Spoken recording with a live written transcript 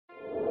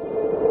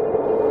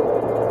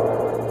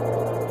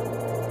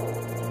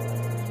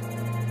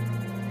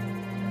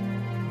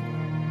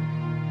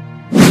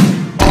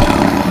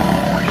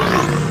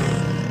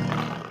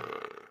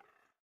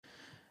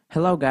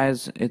Hello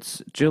guys,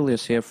 it's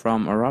Julius here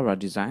from Aurora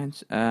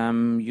Designs.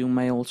 You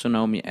may also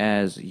know me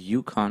as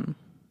Yukon.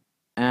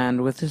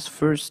 And with this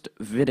first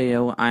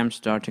video, I'm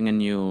starting a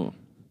new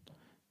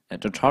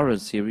tutorial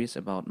series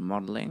about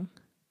modeling.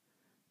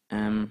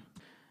 And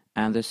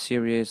this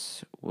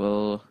series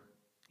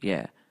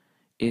it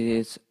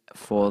is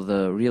for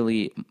the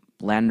really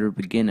Blender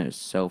beginners.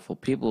 So for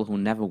people who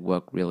never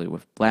worked really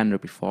with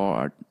Blender before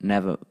or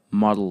never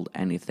modeled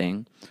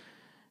anything.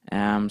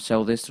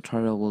 So this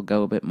tutorial will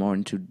go a bit more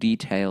into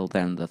detail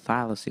than the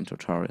thylacine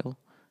tutorial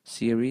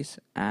series,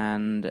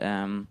 and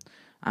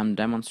I'm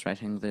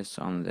demonstrating this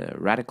on the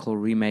Radical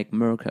Remake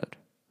Meerkat.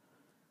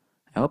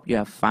 I hope you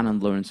have fun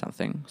and learn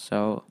something,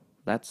 so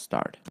let's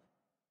start.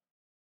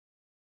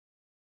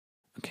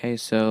 Okay,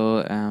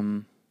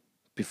 so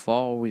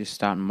before we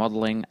start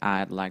modeling,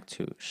 I'd like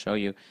to show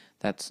you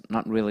that's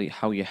not really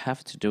how you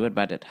have to do it,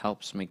 but it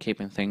helps me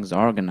keeping things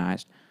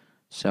organized.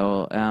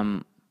 So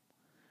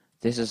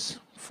this is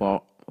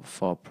for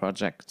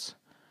projects.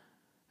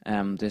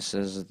 I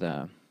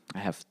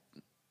have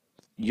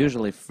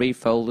usually 3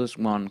 folders,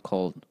 one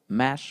called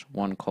mesh,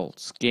 one called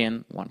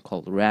skin, one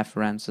called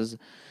references.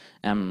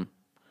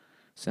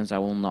 Since I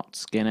will not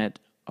skin it,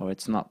 or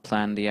it's not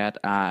planned yet,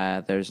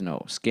 there's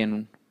no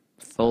skin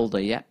folder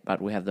yet,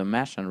 but we have the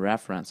mesh and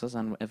references,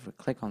 and if we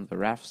click on the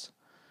refs,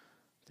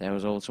 there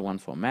is also one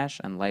for mesh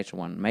and later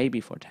one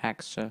maybe for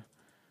texture.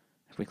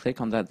 If we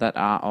click on that, that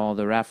are all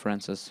the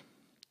references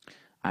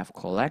I've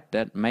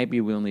collected. Maybe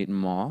we'll need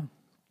more,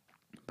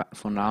 but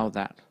for now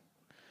that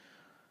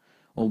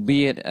will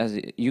be it. As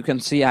you can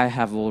see, I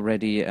have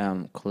already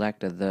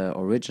collected the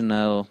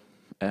original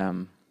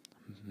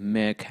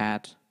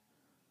Meerkat,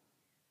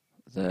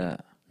 the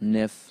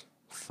NIF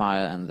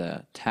file and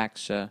the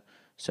texture,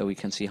 so we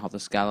can see how the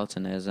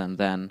skeleton is, and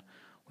then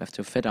we have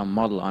to fit our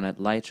model on it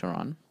later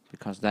on,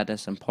 because that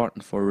is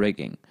important for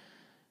rigging.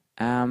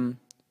 But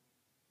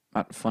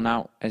for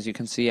now, as you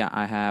can see,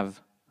 I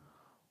have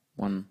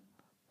one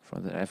for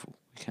the, if we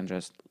can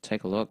just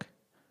take a look,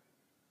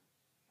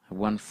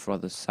 one for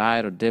the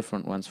side, or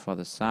different ones for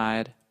the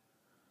side,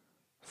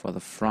 for the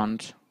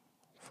front,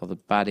 for the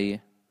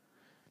body.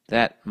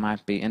 That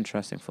might be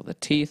interesting for the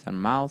teeth and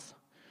mouth,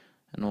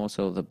 and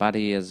also the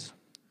body is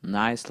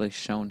nicely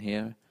shown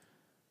here.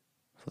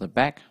 For the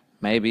back,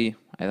 maybe,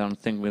 I don't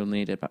think we'll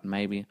need it, but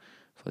maybe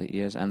for the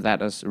ears, and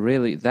that is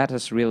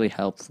really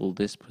helpful,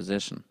 this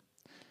position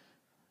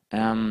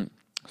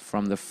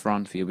from the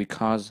front view,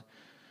 because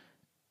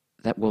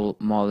that will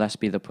more or less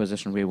be the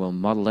position we will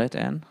model it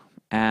in,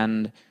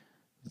 and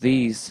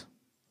these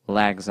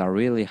legs are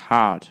really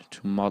hard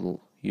to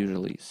model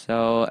usually,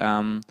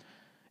 so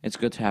it's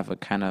good to have a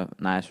kind of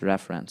nice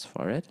reference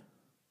for it,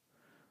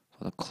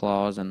 for the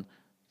claws and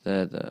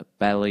the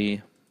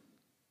belly,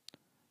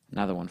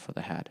 another one for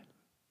the head.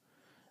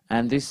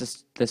 And this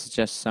is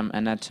just some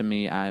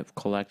anatomy I've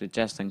collected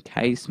just in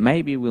case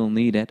maybe we'll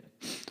need it.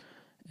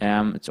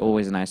 It's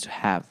always nice to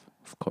have,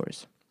 of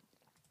course.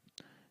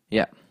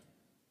 Yeah.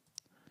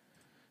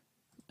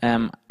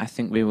 I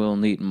think we will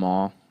need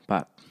more,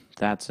 but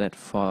that's it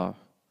for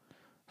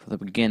the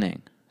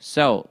beginning.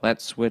 So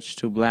let's switch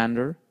to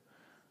Blender.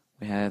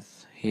 We have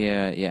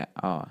here,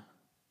 our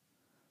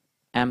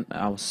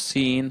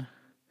scene,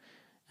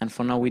 and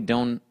for now we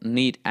don't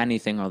need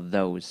anything of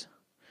those,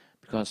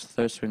 because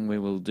first thing we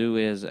will do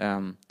is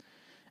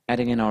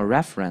adding in our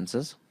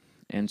references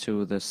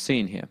into the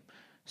scene here.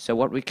 So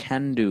what we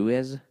can do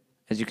is,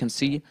 as you can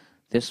see,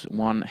 this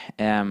one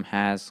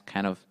has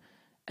kind of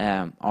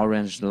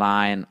orange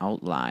line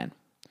outline.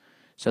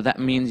 So that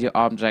means your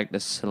object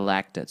is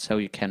selected, so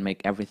you can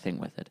make everything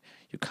with it.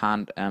 You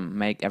can't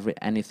make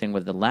anything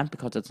with the lamp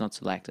because it's not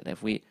selected.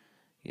 If we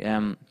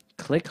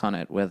click on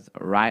it with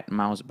right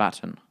mouse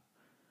button,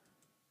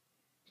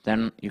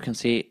 then you can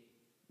see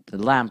the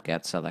lamp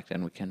gets selected,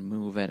 and we can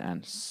move it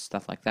and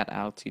stuff like that.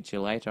 I'll teach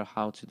you later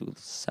how to do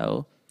this.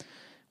 So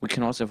we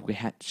can also, if we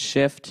had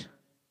shift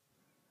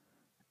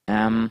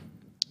and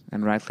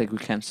right click, we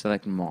can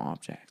select more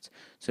objects.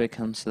 So we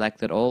can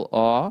select it all,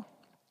 or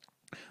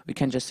we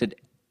can just hit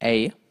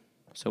A.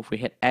 So if we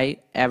hit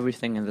A,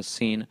 everything in the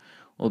scene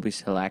will be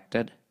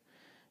selected.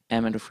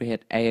 And if we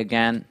hit A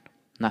again,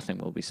 nothing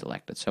will be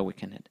selected. So we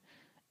can hit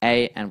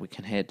A and we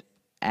can hit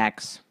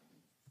X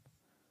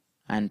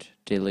and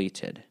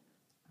delete it,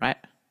 right?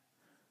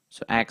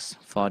 So X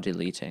for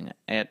deleting.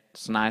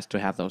 It's nice to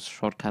have those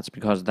shortcuts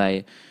because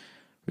they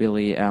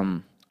really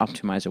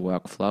optimize the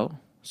workflow.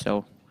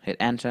 So hit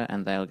enter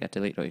and they'll get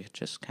deleted, or you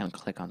just can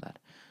click on that.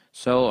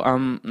 So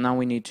now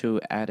we need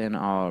to add in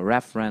our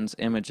reference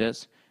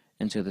images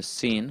into the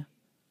scene.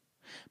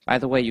 By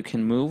the way, you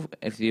can move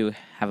if you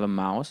have a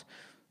mouse.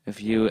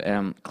 If you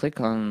click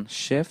on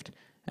shift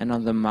and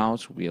on the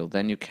mouse wheel,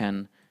 then you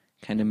can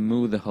kind of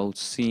move the whole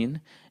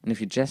scene. And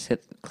if you just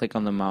click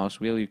on the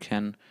mouse wheel, you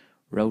can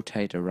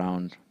rotate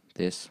around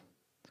this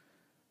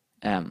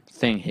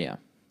thing here.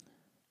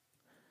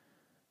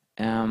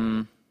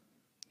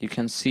 You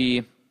can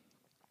see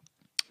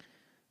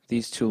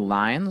these 2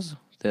 lines,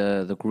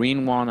 the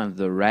green one and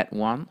the red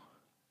one.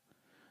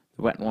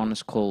 The red one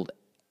is called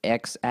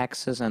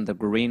x-axis and the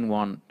green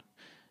one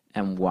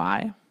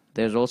y.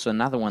 There's also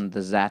another one,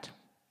 the z,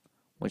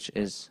 which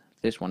is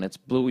this one. It's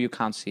blue, you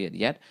can't see it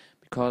yet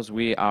because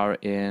we are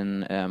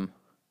in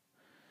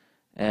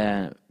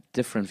a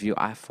different view.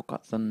 I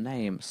forgot the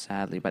name,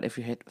 sadly, but if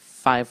you hit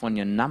 5 on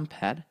your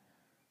numpad,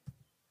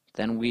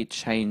 then we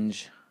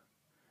change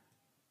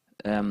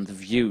the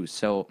view.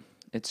 So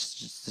it's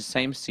just the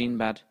same scene,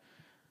 but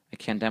I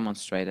can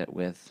demonstrate it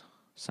with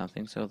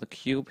something. So the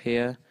cube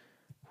here,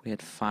 if we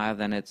hit 5,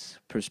 then it's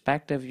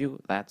perspective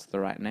view. That's the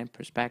right name,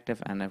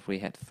 perspective. And if we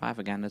hit 5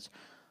 again, it's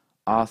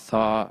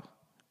ortho.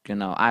 You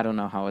know, I don't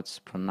know how it's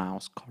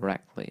pronounced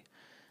correctly,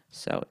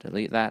 so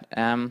delete that.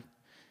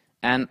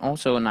 And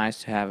also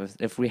nice to have,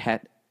 if we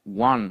had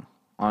 1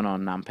 on our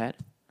numpad,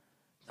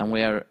 then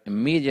we are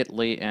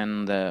immediately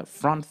in the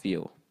front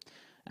view,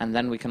 and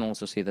then we can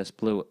also see this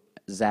blue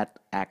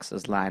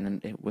z-axis line.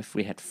 And if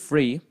we hit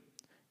 3,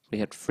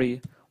 we're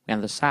in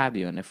the side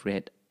view, and if we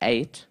hit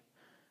 8,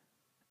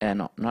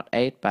 no, not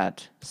 8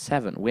 but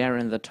 7, we are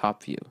in the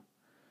top view.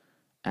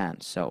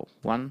 And so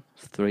 1,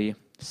 3,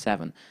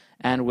 7.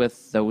 And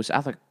with those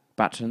other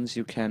buttons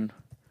you can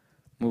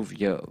move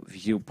your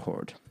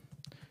viewport.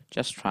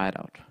 Just try it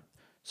out.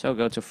 So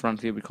go to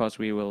front view, because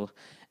we will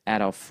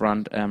add our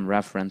front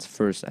reference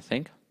first, I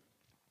think.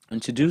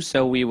 And to do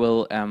so we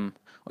will,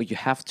 or you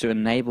have to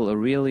enable a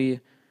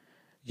really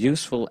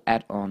useful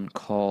add-on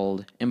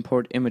called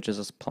import images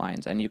as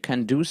splines. And you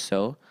can do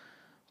so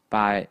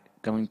by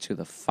going to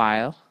the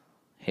file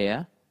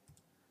here,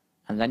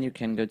 and then you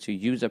can go to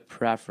user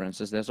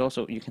preferences. There's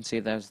also, you can see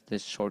there's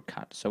this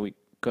shortcut, so we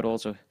could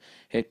also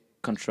hit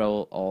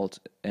Control Alt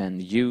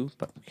and U,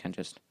 but we can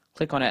just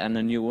click on it and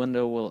a new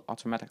window will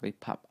automatically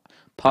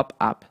pop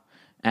up,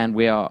 and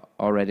we are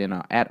already in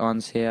our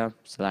add-ons here,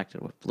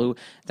 selected with blue.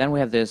 Then we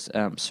have this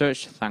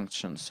search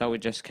function, so we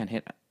just can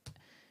hit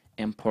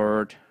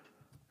import,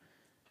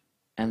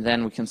 and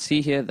then we can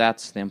see here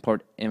that's the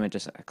import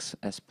images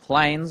as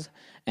planes,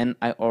 and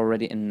I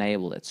already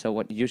enabled it. So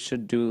what you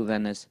should do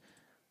then is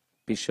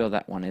be sure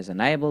that one is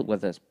enabled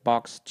with this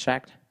box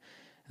checked,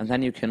 and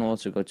then you can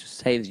also go to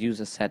save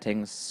user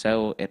settings,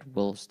 so it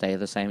will stay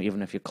the same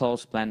even if you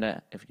close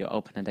Blender. If you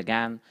open it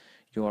again,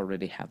 you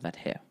already have that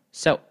here.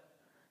 So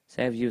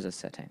save user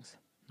settings.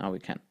 Now we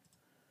can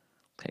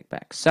click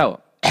back.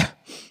 So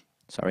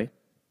sorry.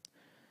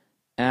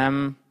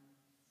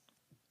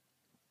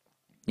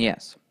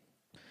 Yes.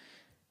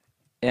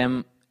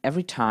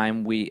 Every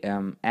time we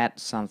add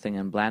something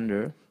in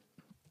Blender,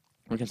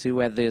 we can see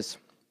where this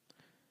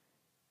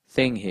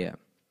thing here,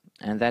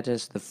 and that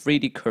is the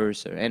 3D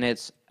cursor, and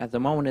it's at the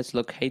moment it's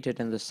located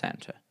in the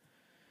center.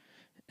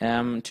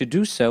 To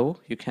do so,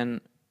 you can,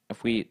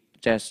 if we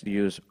just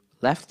use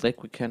left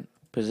click, we can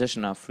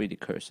position our 3D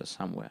cursor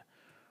somewhere,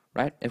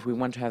 right? If we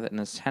want to have it in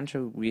the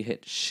center, we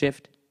hit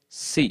Shift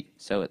C,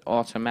 so it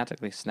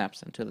automatically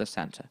snaps into the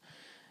center.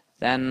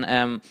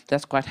 Then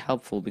that's quite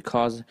helpful,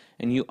 because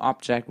a new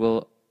object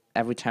will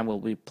every time will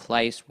be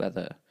placed where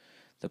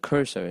the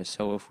cursor is.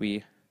 So if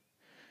we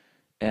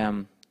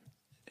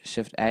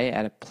Shift A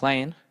at a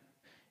plane,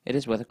 it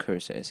is where the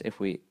cursor is. If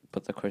we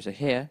put the cursor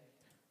here,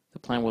 the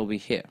plane will be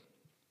here.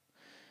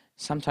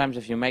 Sometimes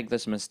if you make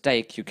this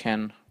mistake, you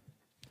can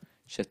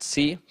Shift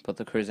C, put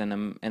the cursor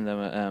in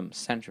the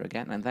center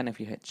again, and then if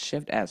you hit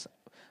Shift S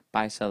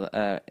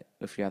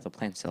if you have the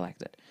plane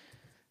selected,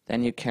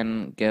 then you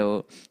can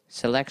go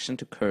selection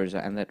to cursor,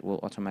 and that will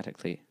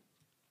automatically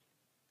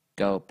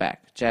go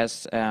back.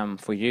 Just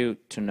for you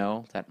to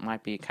know, that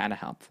might be kind of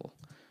helpful.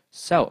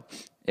 So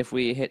if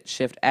we hit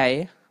Shift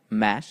A,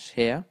 mesh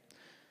here,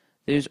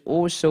 there's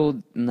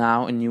also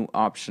now a new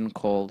option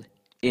called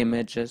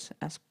images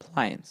as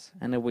planes,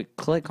 and if we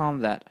click on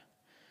that,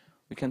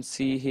 we can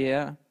see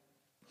here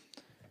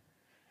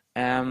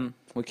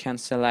we can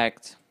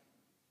select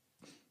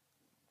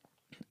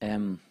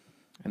an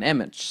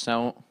image,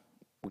 so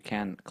we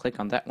can click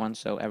on that one,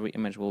 so every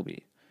image will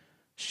be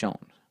shown.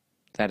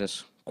 That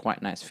is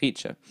quite a nice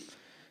feature.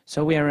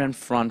 So we are in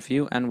front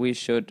view, and we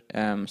should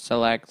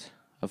select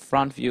a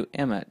front view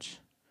image.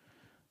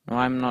 Now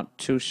I'm not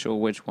too sure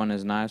which one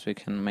is nice. We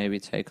can maybe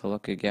take a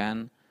look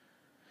again.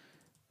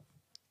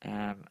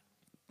 That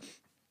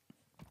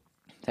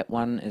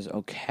one is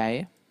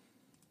okay.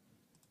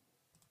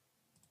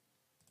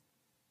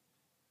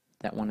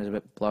 That one is a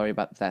bit blurry,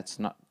 but that's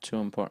not too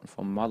important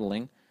for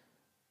modeling.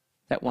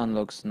 That one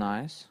looks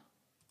nice.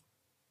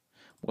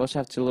 We also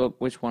have to look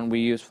which one we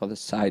use for the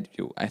side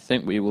view. I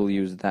think we will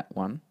use that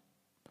one.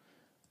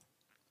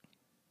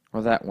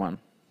 Or that one.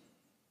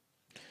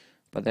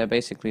 But they're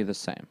basically the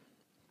same.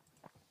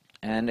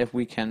 And if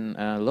we can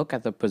look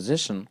at the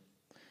position,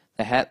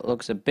 the head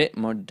looks a bit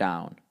more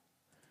down.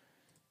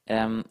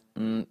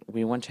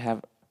 We want to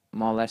have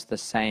more or less the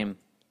same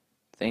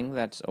thing.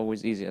 That's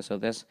always easier. So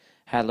this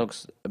head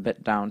looks a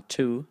bit down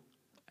too.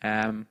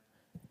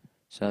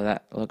 So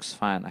that looks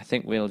fine. I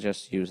think we'll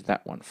just use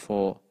that one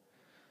for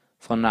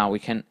now. We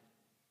can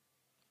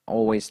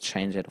always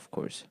change it, of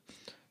course.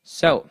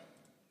 So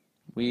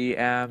we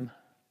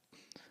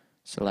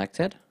select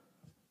it,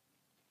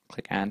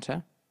 click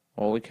enter,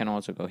 or we can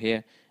also go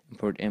here,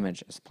 import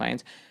image as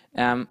planes.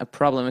 A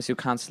problem is you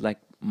can't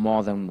select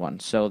more than one,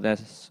 so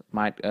this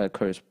might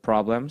cause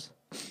problems.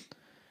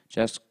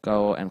 Just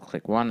go and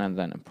click one and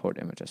then import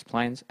image as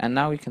planes, and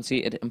now you can see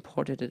it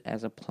imported it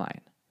as a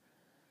plane.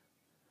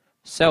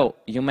 So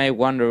you may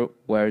wonder,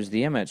 where's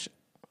the image?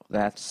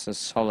 That's a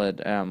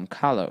solid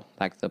color,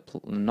 like the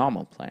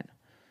normal plane.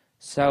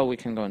 So we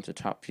can go into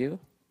top view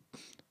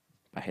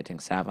by hitting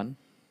 7,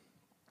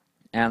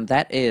 and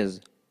that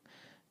is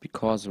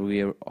because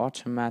we're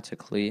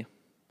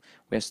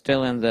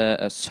still in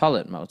the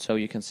solid mode. So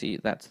you can see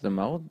that's the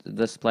mode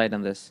displayed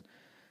in this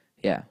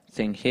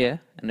thing here,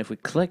 and if we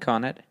click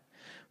on it,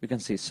 we can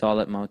see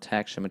solid mode,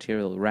 texture,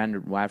 material,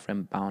 rendered,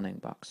 wireframe, bounding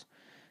box.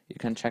 You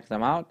can check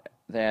them out.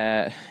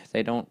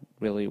 They don't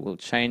really will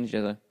change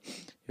your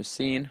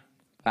scene,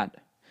 but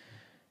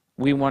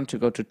we want to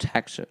go to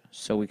texture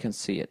so we can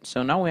see it.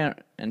 So now we're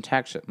in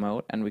texture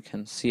mode and we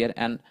can see it,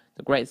 and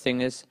the great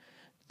thing is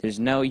there's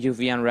no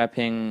UV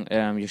unwrapping.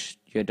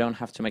 You don't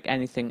have to make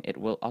anything. It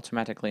will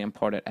automatically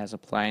import it as a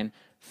plane,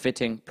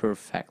 fitting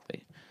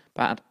perfectly.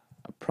 But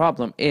a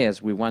problem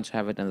is we want to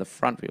have it in the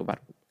front view, but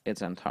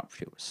it's in top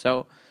view.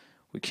 So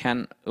we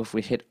can, if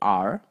we hit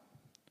R,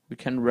 we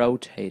can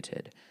rotate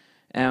it.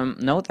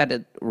 Note that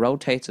it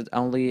rotates it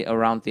only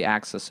around the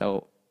axis.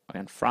 So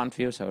in front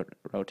view, so it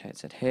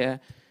rotates it here.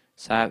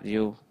 Side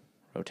view,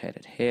 rotate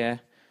it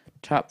here.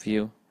 Top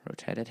view,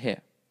 rotate it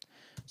here.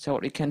 So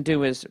what we can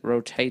do is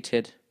rotate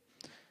it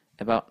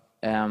about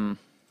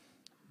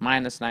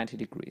minus 90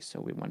 degrees.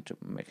 So we want to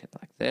make it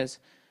like this.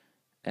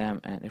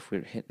 And if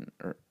we're hitting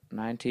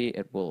 90,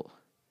 it will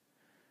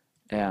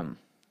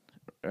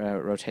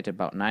rotate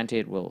about 90.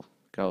 It will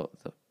go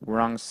the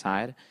wrong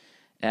side.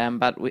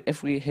 But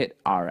if we hit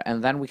R,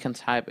 and then we can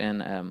type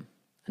in a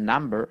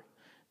number,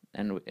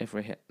 and if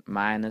we hit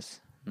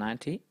minus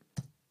 90,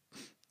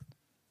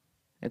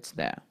 it's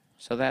there.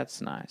 So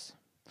that's nice.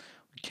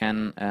 We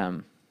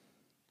can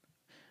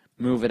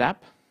move it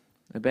up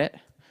a bit.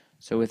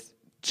 So with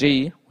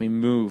G, we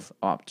move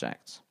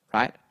objects,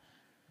 right?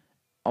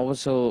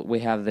 Also, we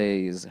have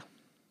this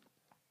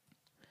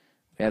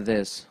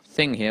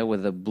thing here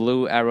with the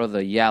blue arrow,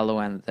 the yellow,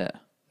 and the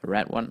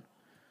red one.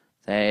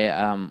 They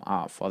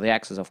are for the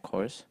axis, of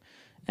course.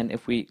 And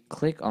if we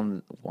click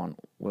on one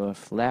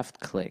with left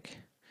click,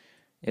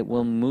 it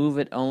will move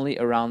it only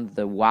around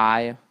the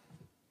Y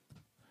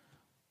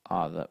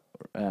or the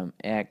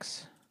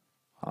X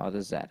or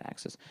the Z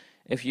axis.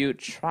 If you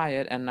try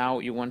it and now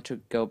you want to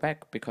go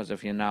back, because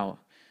if you now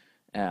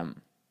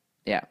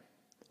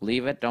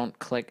leave it, don't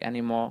click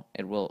anymore,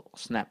 it will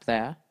snap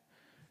there.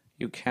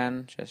 You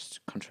can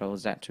just Control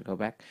Z to go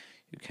back.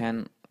 You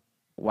can,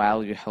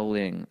 while you're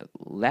holding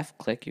left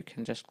click, you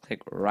can just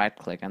click right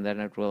click and then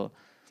it will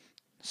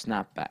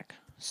snap back.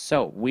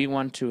 So we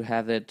want to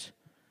have it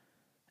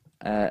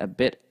a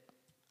bit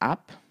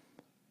up,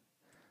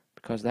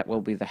 because that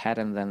will be the head,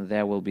 and then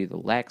there will be the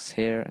legs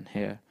here and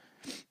here,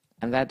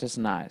 and that is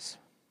nice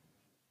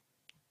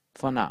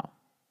for now.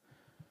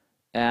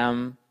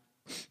 Now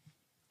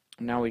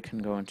we can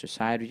go into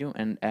side view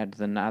and add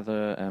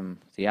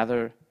the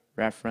other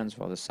reference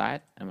for the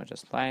side,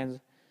 images planes,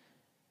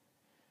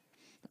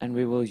 and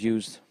we will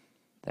use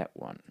that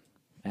one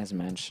as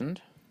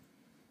mentioned.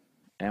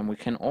 And we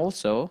can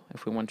also,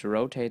 if we want to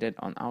rotate it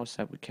on our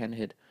side, we can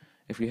hit,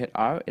 if we hit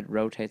R, it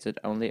rotates it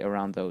only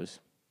around those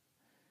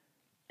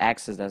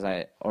axes, as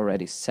I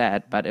already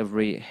said. But if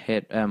we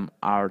hit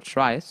R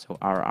twice, so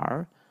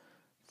RR,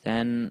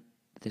 then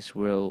this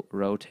will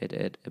rotate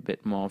it a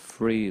bit more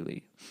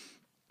freely.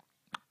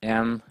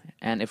 And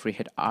if we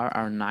hit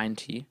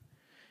RR90, it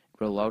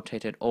will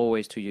rotate it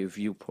always to your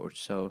viewport.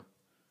 So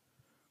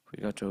if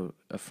we go to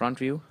a front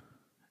view,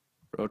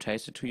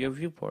 rotates it to your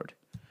viewport.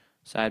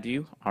 Side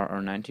view,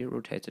 RR90,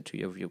 rotates it to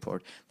your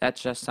viewport.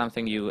 That's just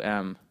something you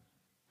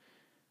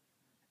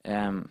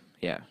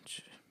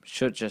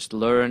should just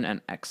learn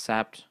and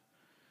accept.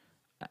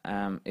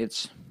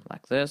 It's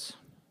like this,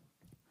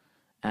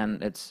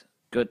 and it's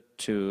good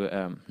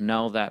to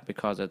know that,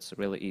 because it's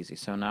really easy.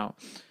 So now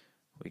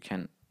we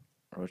can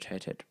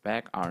rotate it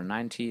back,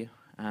 R90,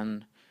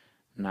 and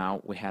now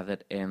we have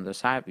it in the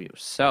side view.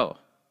 So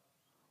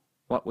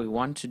what we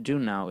want to do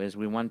now is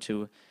we want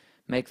to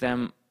make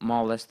them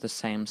more or less the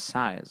same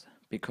size,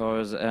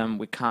 because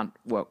we can't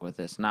work with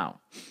this now.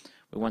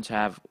 We want to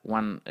have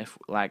one, if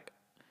like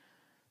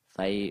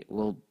they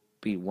will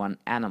be one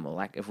animal.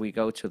 Like if we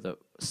go to the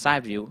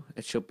side view,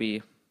 it should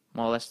be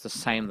more or less the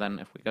same than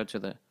if we go to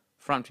the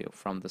front view,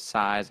 from the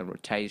size and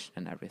rotation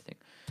and everything.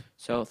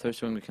 So first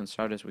thing we can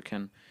start is we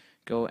can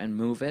go and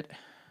move it,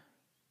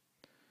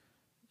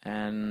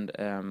 and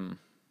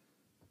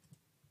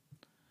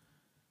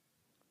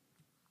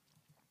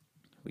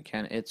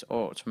it's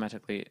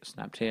automatically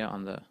snapped here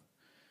on the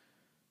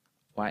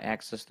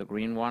y-axis, the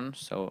green one,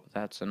 so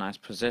that's a nice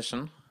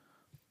position.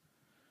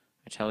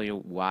 I tell you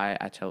why.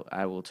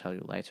 I will tell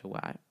you later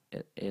why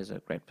it is a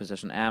great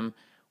position. We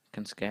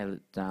can scale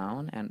it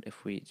down, and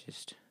if we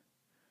just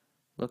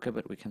look a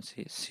bit, we can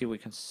see we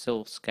can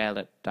still scale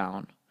it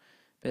down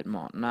a bit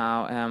more.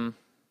 Now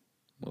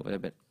move it a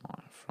bit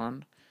more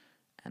front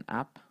and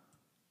up.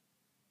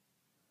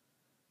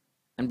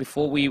 And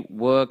before we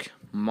work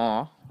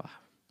more,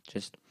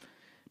 just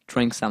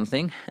drink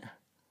something.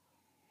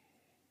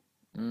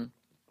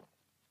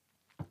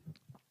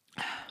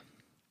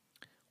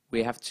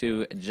 We have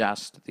to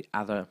adjust the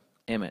other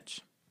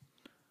image.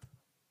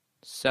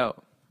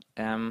 So,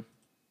 a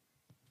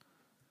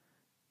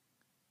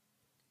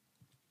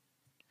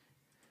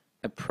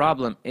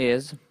problem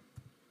is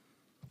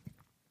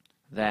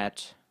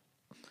that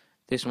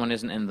this one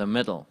isn't in the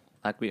middle.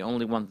 Like, we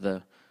only want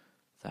the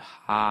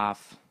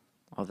half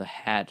of the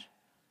head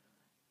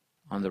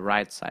on the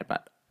right side,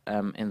 but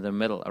in the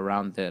middle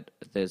around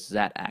this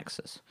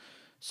Z-axis.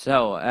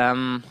 So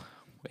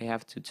we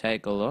have to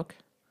take a look.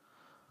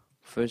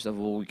 First of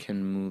all, we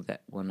can move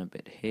that one a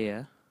bit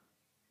here.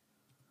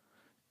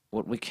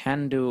 What we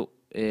can do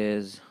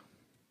is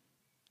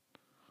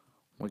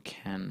we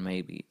can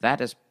maybe,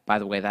 that is, by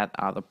the way, that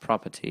are the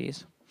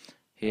properties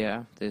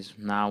here. This,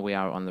 now we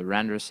are on the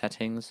render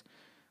settings.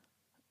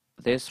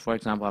 This, for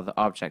example, are the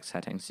object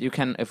settings. You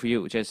can, if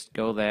you just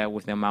go there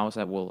with your mouse,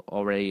 that will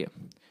already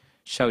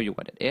show you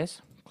what it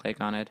is. Click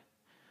on it.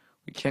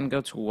 We can go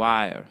to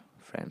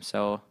wireframe,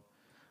 so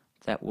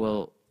that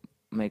will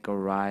make a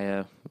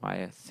wire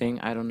thing.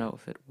 I don't know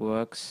if it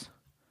works.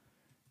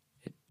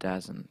 It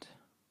doesn't.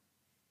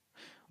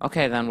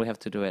 Okay, then we have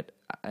to do it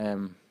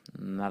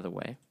another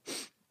way.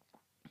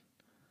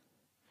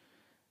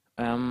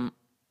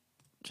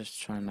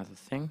 Just try another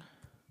thing.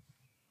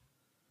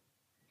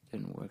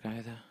 Didn't work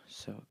either,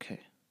 so okay.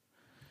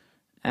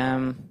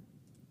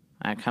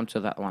 I come to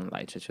that one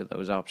later, to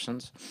those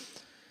options.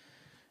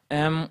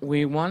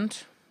 We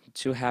want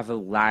to have a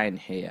line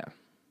here,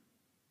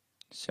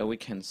 so we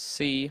can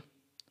see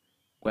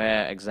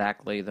where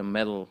exactly the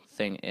middle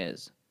thing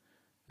is.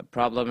 The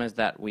problem is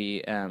that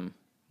we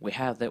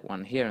have that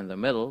one here in the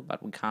middle,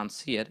 but we can't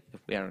see it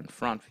if we are in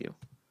front view,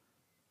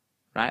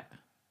 right?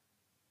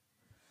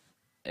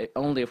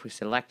 Only if we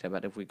select it,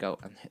 but if we go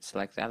and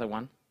select the other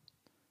one,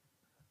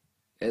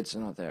 it's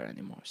not there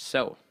anymore.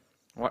 So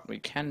what we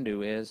can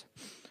do is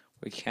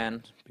we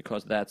can,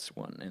 because that's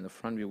one in the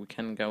front view, we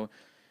can go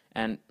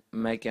and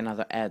make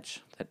another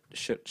edge that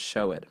should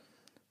show it.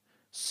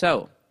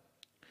 So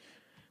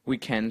we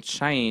can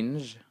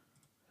change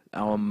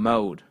our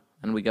mode,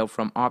 and we go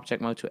from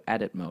object mode to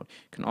edit mode.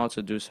 You can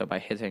also do so by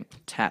hitting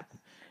tab,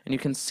 and you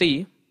can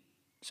see,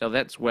 so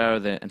that's where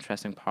the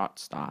interesting part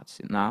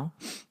starts. Now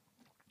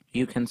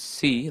you can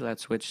see,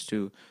 let's switch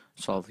to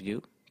solve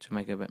view to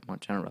make it a bit more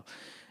general.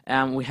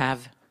 We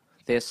have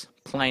this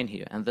plane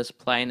here, and this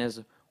plane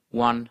is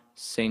one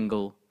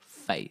single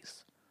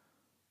face.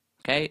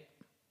 Okay,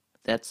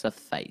 that's a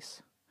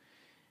face.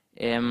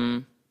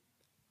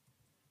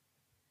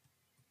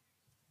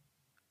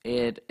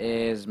 It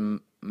is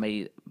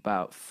made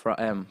about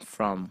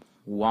from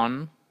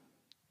 1,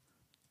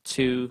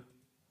 2,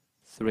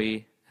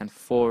 3, and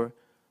 4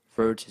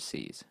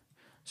 vertices.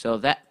 So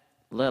that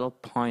little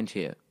point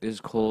here is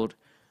called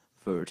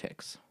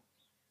vertex.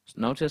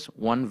 Notice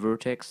one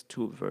vertex,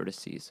 2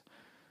 vertices.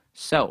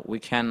 So we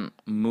can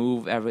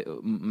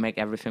make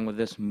everything with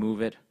this,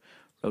 move it,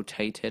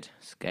 rotate it,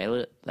 scale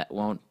it. That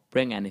won't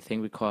bring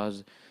anything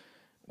because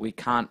we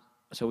can't.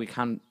 So we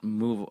can't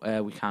move.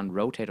 We can't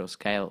rotate or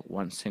scale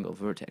one single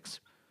vertex.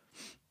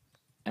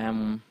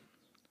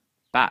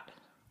 But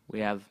we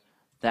have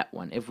that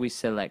one. If we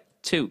select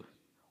 2,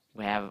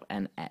 we have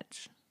an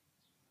edge.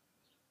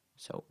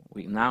 So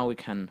now we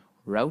can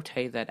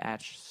rotate that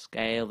edge,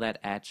 scale that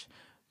edge,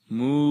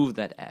 move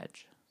that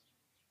edge,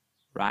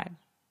 right?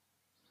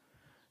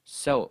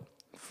 So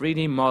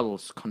 3D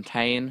models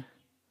contain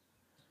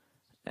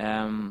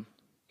from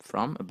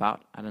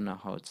about, I don't know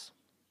how it's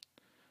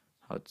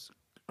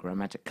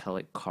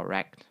grammatically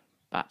correct,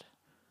 but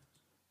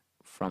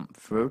from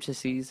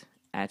vertices,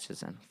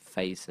 edges, and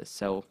faces.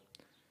 So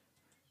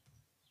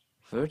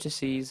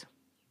vertices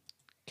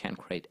can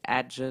create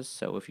edges.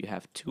 So if you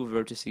have 2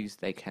 vertices,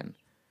 they can,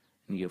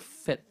 and you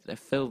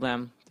fill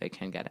them, they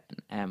can get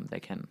they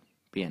can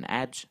be an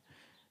edge.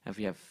 If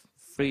you have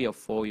 3 or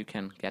 4, you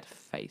can get a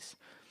face.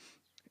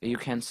 You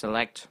can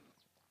select.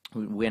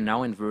 We're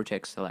now in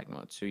vertex select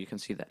mode, so you can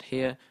see that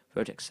here,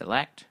 vertex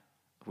select.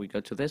 If we go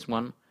to this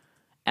one,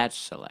 edge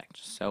select.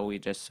 So we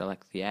just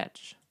select the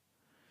edge.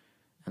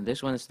 And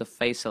this one is the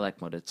face select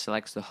mode. It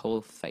selects the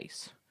whole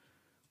face,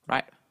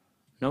 right?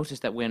 Notice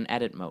that we're in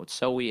edit mode,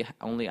 so we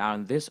only are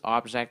in this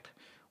object.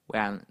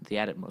 We're in the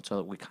edit mode,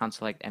 so we can't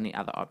select any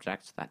other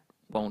objects. That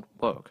won't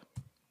work.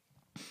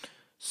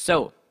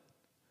 So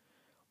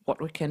what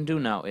we can do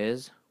now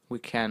is we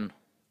can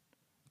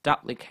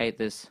duplicate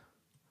this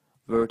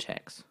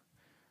vertex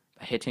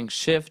by hitting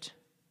Shift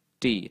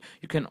D.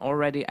 You can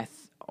already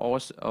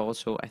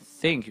also I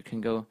think you can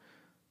go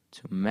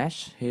to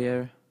mesh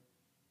here.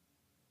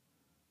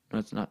 No,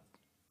 it's not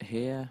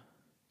here.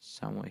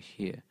 Somewhere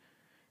here.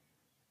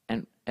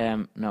 And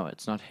no,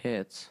 it's not here.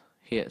 It's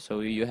here.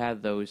 So you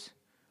have those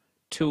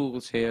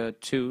tools here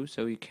too.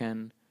 So you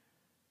can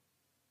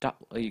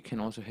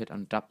also hit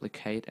on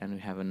duplicate, and we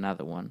have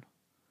another one.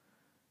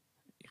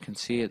 You can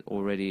see it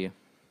already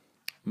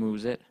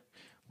moves it.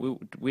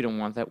 We don't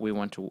want that. We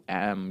want to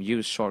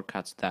use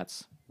shortcuts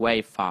that's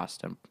way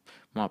faster and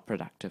more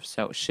productive.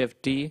 So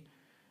Shift D,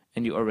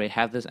 and you already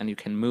have this, and you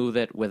can move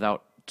it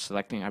without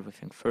selecting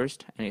anything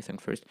first.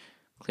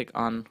 Click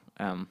on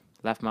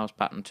left mouse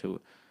button to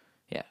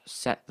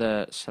set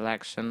the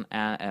selection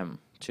and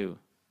to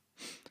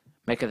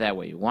make it that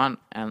way you want.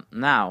 And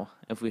now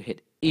if we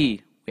hit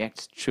E, we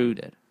extrude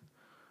it.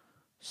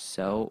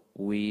 So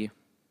we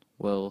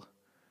will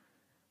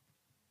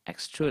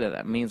extrude it.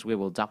 That means we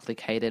will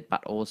duplicate it,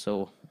 but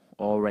also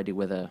already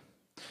with a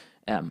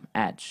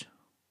edge.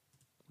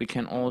 We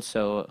can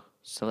also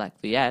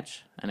select the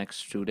edge and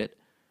extrude it,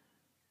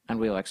 and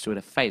we'll extrude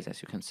a face,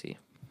 as you can see.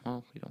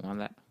 Oh, we don't want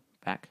that.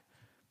 Back,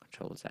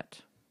 Control Z.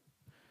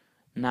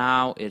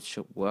 Now it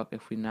should work.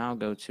 If we now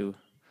go to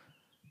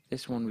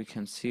this one, we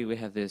can see we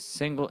have this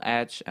single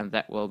edge, and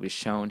that will be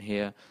shown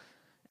here,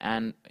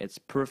 and it's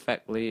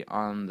perfectly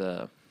on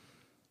the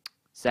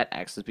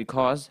Z-axis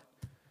because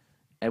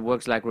it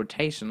works like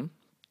rotation.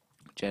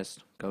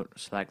 Just go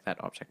select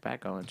that object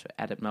back, go into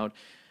edit mode.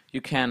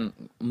 You can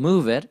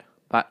move it,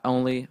 but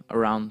only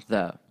around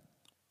the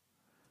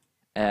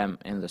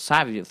in the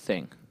side view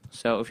thing.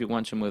 So if you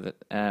want to move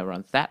it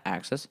around that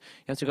axis,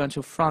 you have to go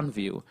into front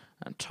view,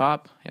 and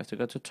top, you have to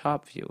go to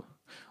top view.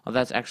 Well,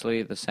 that's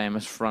actually the same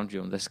as front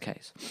view in this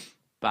case.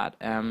 But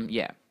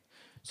yeah,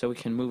 so we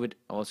can move it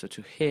also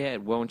to here.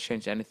 It won't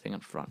change anything in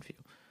front view.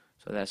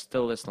 So there's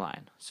still this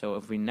line. So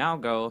if we now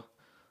go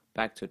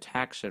back to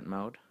textured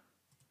mode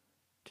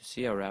to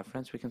see our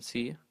reference, we can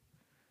see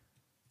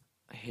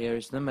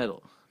here's the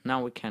middle.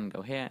 Now we can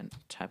go here and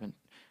type in,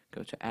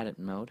 go to edit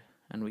mode,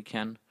 and we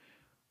can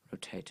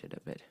rotate it a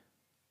bit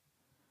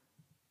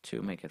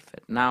to make it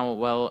fit. Now,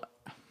 well,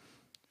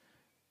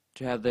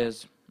 to have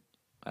this,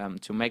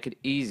 to make it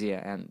easier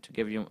and to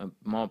give you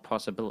more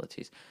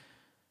possibilities,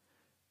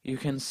 you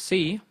can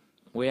see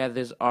we have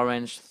this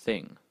orange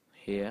thing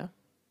here,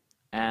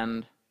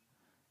 and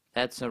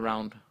that's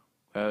around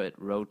where it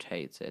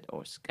rotates it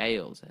or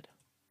scales it.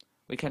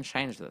 We can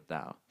change that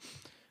now.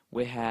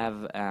 We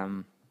have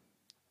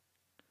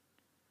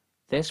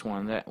this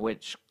one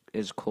which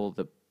is called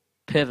the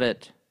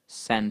pivot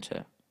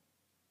center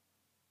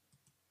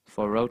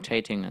for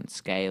rotating and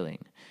scaling.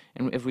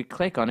 And if we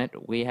click on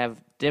it, we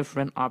have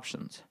different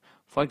options.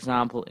 For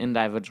example,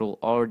 individual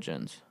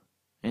origins.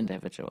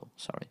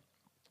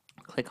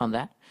 Click on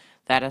that.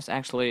 That is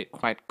actually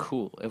quite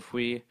cool. If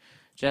we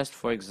just,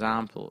 for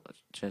example,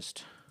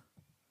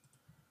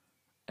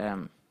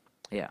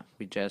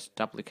 we just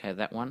duplicate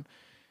that one,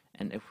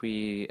 and if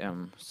we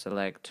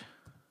select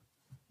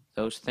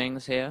those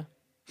things here,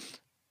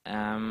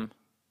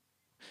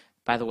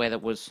 by the way,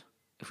 that was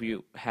if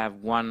you have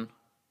one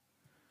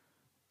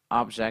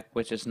object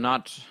which is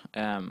not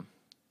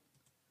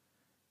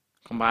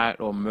combined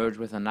or merged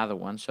with another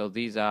one, so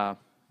these are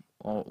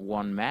all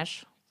one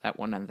mesh, that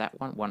one and that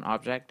one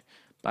object,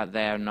 but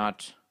they're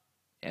not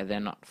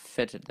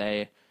fitted,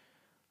 they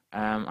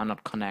are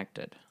not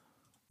connected.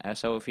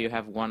 So if you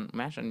have one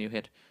mesh and you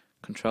hit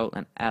Control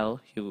and L,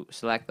 you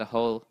select the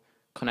whole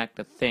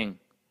connected thing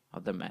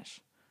of the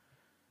mesh.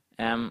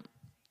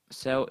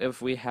 So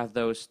if we have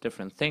those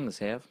different things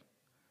here,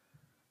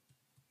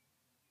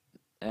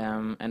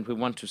 and we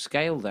want to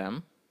scale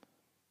them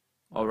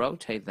or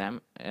rotate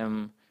them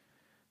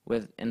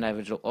with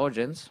individual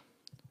origins,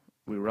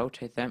 we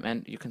rotate them,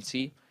 and you can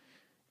see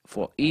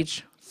for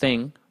each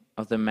thing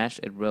of the mesh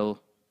it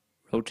will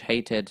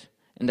rotate it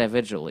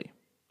individually.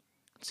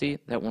 See,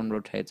 that one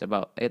rotates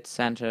about its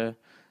center,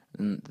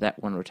 and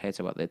that one rotates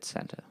about its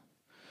center.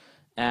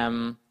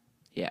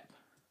 Yeah.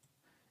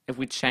 If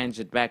we change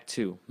it back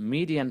to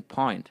median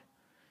point,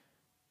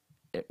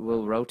 it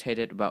will rotate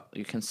it about,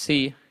 you can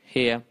see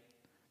here,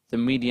 the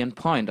median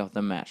point of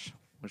the mesh,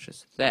 which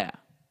is there.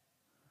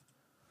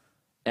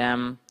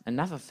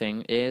 Another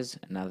thing,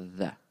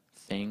 the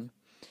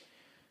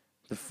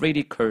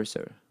 3D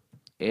cursor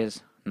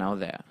is now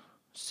there.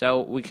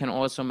 So we can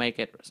also make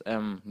it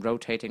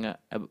rotating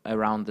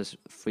around this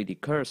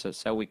 3D cursor.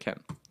 So we can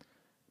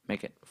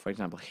make it, for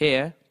example,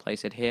 here,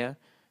 place it here,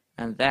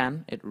 and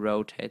then it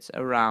rotates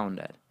around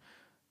it.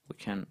 We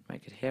can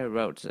make it here,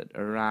 rotates it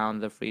around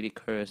the 3D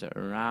cursor,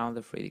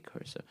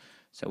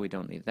 So we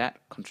don't need that.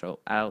 Control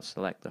L,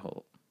 select the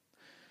whole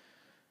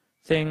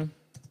thing,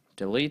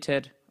 delete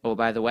it. Oh,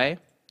 by the way,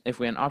 if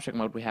we're in object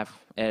mode, we have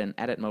in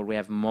edit mode, we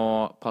have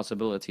more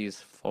possibilities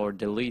for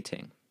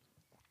deleting.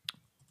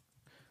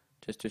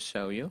 Just to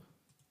show you.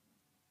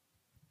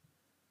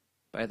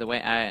 By the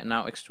way, I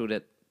now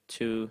extruded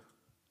 2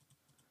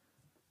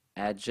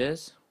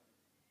 edges.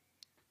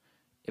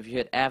 If you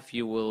hit F,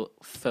 you will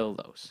fill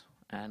those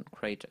and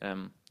create a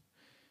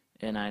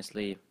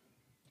nicely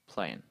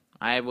plane.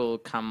 I will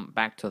come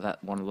back to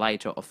that one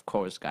later, of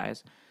course,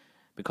 guys,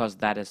 because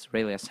that is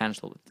really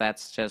essential.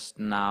 That's just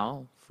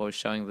now for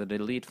showing the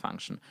delete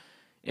function.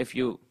 If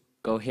you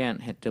go here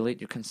and hit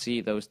delete, you can see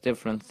those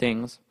different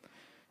things.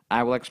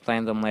 I will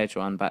explain them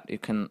later on, but you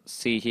can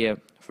see here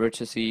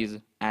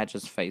vertices,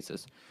 edges,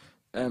 faces.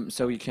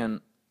 So you can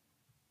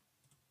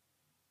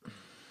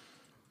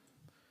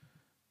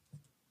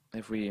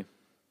if we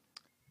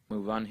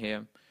move on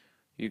here,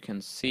 you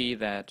can see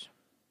that,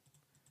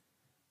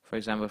 for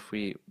example, if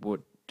we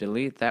would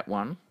delete that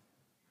one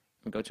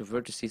and go to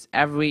vertices,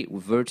 every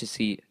vertex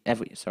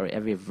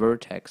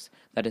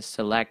that is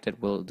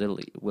selected will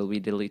be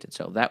deleted.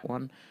 So that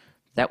one,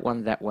 that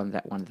one, that one,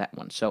 that one, that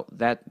one. So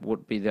that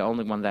would be the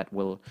only one that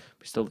will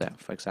be still there.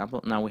 For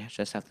example, now we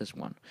just have this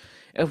one.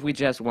 If we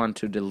just want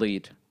to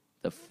delete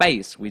the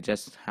face, we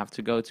just have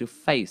to go to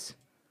face,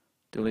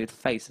 delete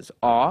faces,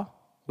 or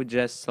we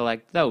just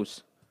select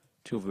those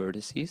two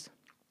vertices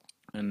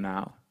and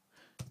now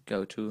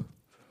go to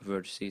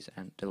vertices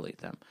and delete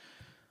them.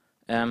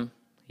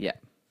 Yeah.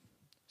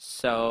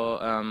 So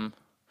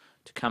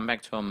to come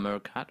back to our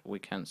Meerkat, we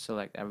can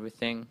select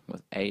everything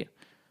with A,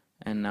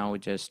 and now we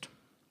just,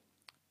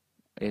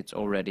 it's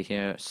already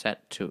here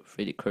set to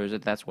 3D cursor.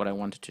 That's what I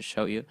wanted to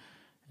show you.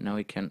 And now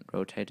we can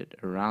rotate it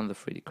around the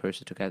 3D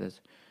cursor to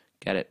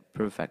get it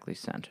perfectly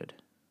centered.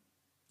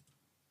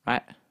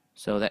 Right?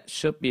 So that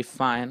should be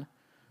fine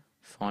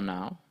for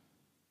now.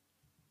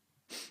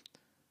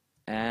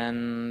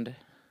 And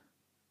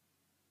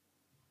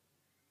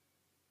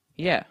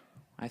yeah,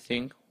 I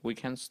think we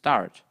can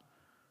start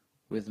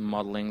with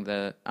modeling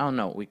the, oh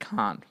no, we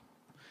can't.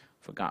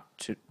 Forgot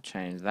to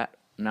change that.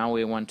 Now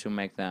we want to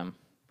make them,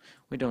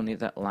 we don't need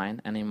that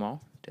line anymore,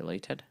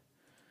 delete it.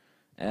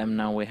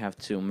 Now we have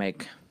to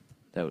make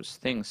those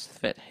things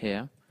fit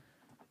here.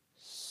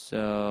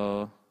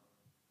 So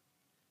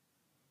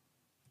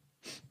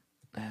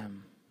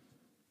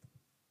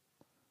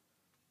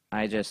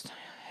I just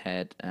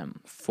had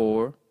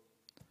 4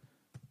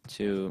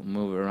 to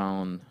move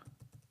around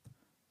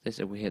this.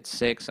 If we hit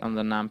 6 on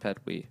the numpad,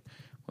 we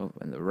move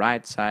on the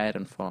right side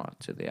and 4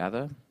 to the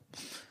other.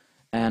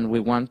 And we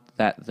want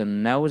that the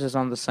nose is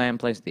on the same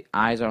place, the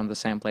eyes are on the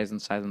same place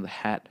inside, and the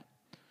head.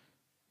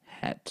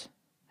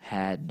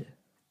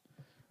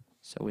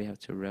 So we have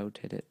to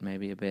rotate it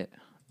maybe a bit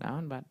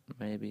down, but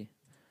maybe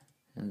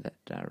in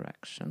that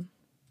direction.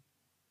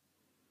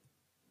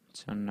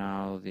 So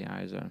now the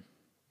eyes are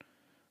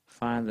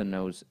fine, the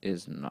nose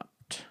is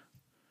not.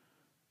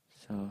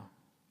 So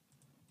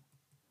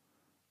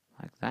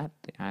like that,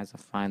 the eyes are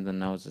fine, the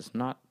nose is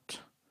not.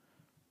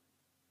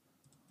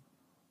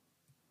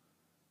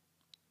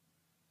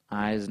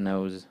 Eyes,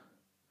 nose,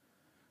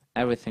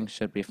 everything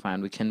should be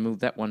fine. We can move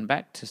that one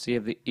back to see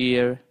if the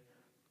ear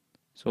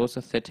is also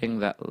fitting.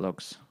 That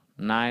looks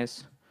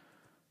nice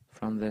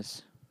from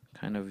this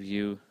kind of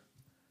view.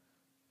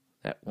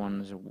 That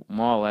one's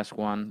more or less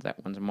one,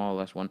 that one's more or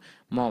less one,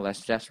 more or less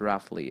just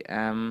roughly.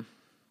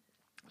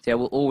 There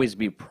will always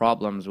be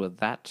problems with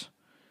that,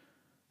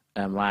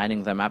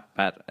 lining them up,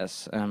 but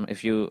as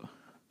if you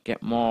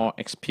get more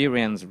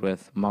experience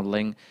with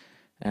modeling,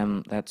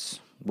 that's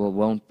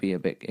won't be a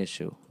big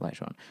issue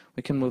later on.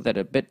 We can move that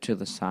a bit to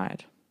the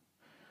side,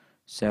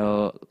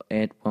 so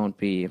it won't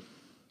be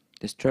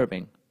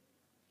disturbing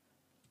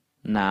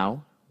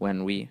now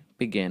when we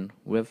begin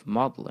with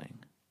modeling.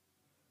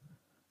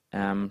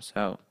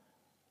 So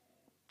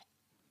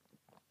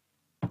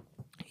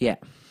yeah,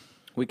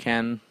 we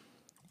can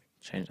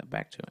change that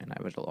back to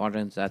individual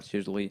origins. That's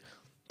usually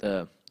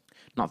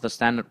not the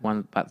standard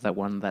one, but the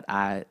one that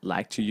I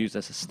like to use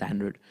as a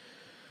standard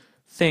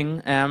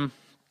thing.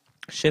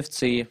 Shift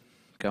C,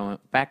 going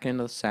back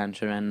into the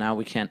center, and now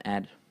we can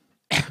add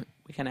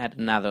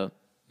another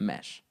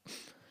mesh.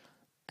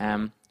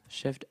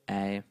 Shift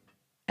A,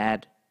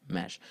 add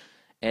mesh.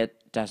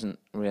 It doesn't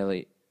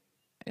really,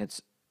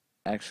 it's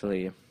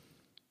actually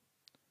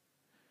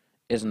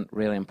isn't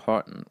really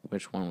important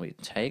which one we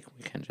take.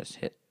 We can just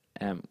hit,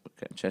 we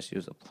can just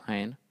use a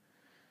plane.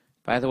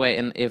 By the way,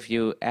 and if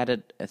you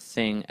added a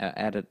thing,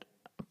 added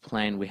a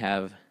plane, we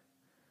have,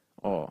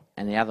 or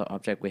any other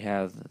object, we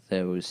have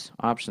those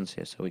options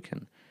here, so we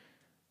can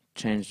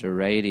change the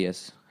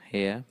radius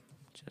here,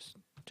 just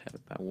tap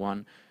it by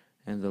 1,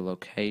 and the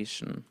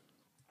location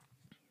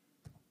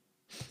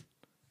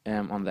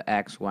on the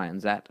X, Y,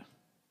 and Z.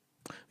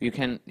 You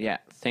can,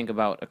 think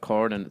about a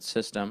coordinate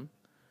system,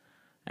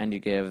 and you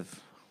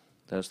give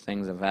those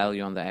things a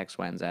value on the X,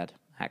 Y, and Z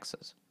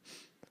axis.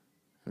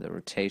 And the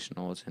rotation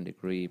also in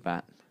degree,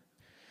 but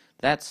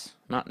that's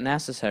not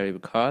necessary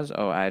because,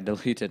 oh, I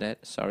deleted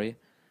it, sorry.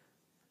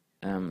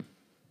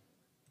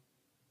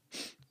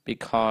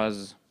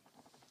 Because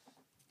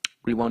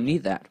we won't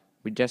need that.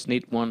 We just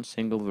need one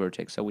single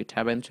vertex. So we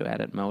tab into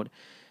edit mode,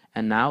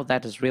 and now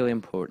that is really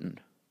important.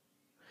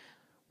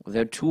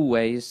 There are 2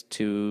 ways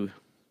to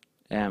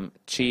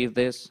achieve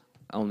this,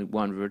 only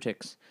one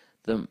vertex.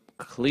 The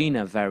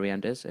cleaner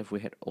variant is if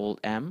we hit Alt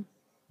M,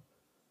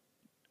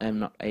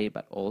 not A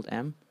but Alt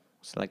M,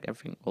 select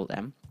everything, Alt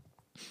M.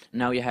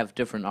 Now you have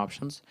different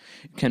options.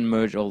 You can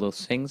merge all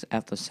those things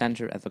at the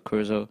center, at the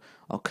cursor,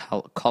 or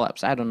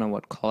collapse. I don't know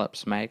what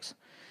collapse makes,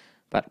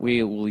 but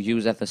we will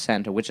use at the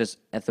center, which is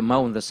at the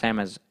moment the same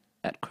as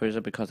at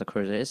cursor because the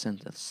cursor is in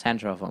the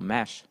center of our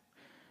mesh.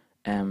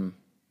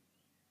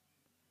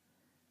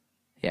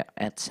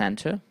 At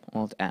center,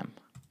 Alt M.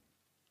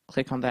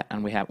 Click on that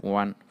and we have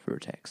one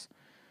vertex.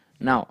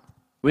 Now,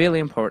 really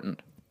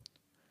important,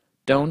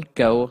 don't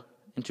go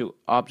into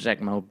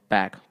object mode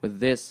back with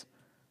this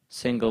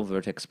single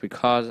vertex,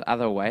 because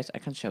otherwise, I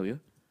can show you.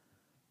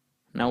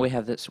 Now we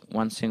have this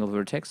one single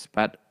vertex,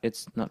 but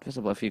it's not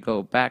visible. If you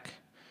go back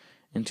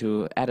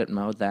into edit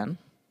mode, then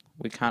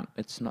we can't,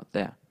 it's not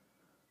there.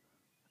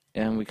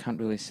 And we can't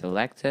really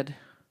select it.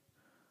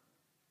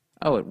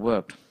 Oh, it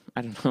worked.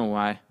 I don't know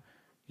why.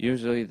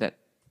 Usually that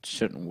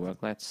shouldn't work.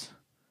 Let's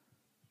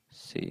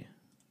see.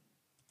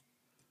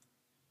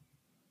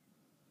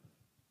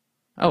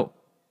 Oh,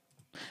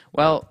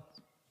 well,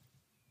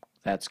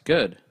 that's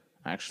good.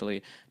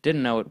 Actually,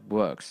 didn't know it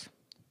works.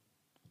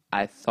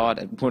 I thought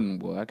it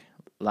wouldn't work.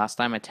 Last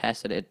time I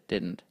tested it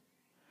didn't.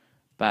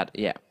 But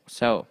yeah,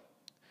 so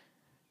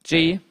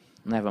G,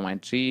 never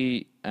mind,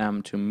 G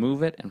to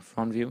move it in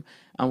front view,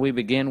 and we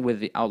begin with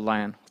the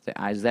outline of the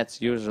eyes.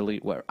 That's usually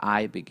where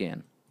I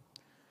begin.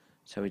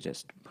 So we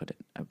just put it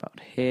about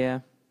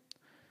here.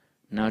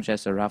 Now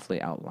just a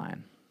roughly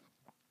outline.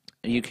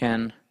 You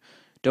can,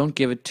 don't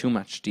give it too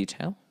much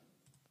detail,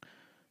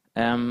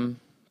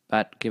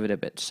 but give it a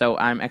bit. So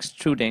I'm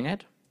extruding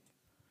it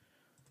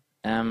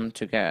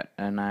to get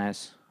a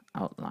nice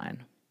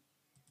outline.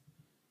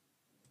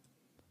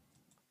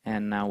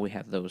 And now we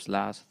have those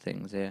last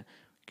things there.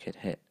 We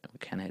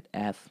can hit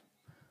F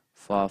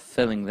for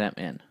filling them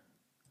in.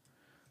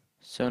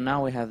 So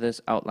now we have this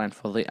outline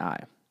for the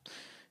eye.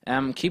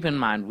 Keep in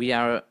mind, we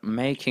are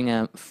making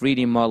a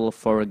 3D model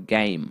for a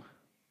game,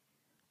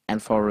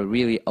 and for a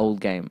really old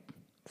game,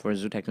 for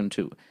ZT2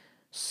 2.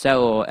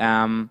 So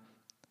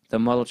the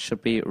model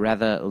should be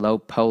rather low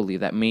poly.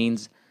 That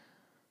means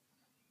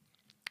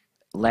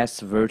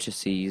less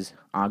vertices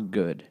are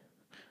good.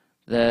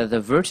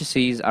 The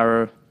vertices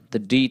are the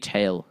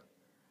detail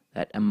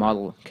that a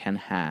model can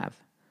have.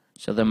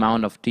 So the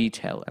amount of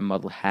detail a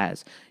model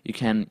has. You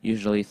can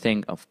usually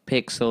think of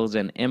pixels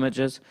and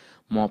images.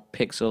 More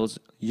pixels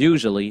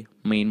usually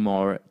mean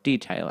more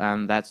detail,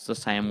 and that's the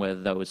same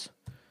with those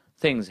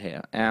things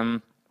here.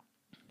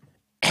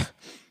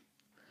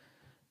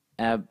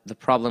 The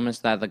problem is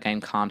that the game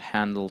can't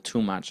handle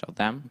too much of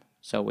them,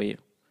 so we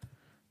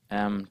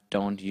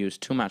don't use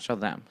too much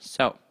of them.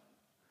 So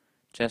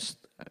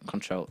just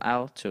Control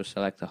L to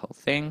select the whole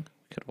thing.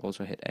 We could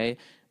also hit A,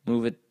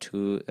 move it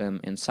to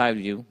inside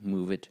view,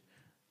 move it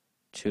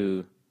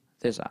to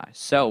this eye.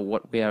 So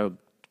what we are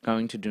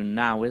going to do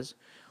now is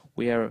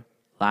we are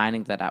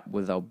lining that up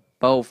with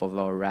both of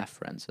our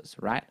references,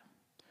 right?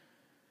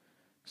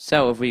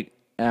 So if we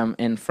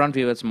in front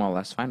view it's more or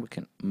less fine. We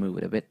can move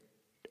it a bit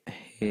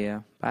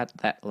here, but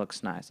that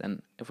looks nice.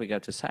 And if we go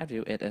to side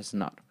view, it is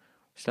not.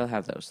 We still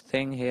have those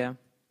thing here,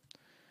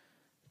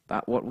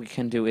 but what we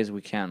can do is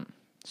we can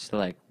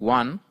select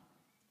one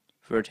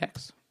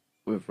vertex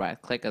with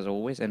right click as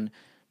always and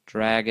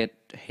drag it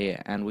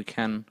here, and we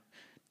can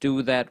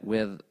do that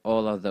with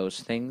all of those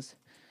things,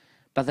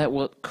 but that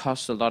will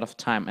cost a lot of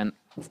time, and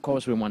of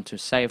course we want to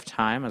save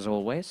time as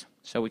always,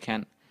 so we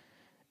can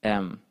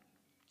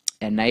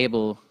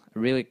enable a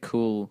really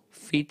cool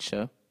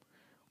feature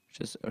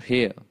which is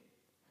here,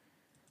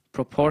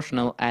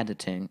 proportional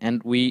editing,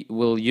 and we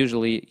will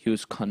usually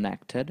use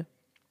connected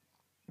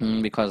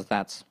because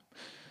that's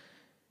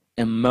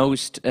in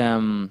most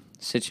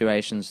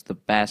situations the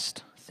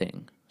best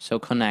thing. So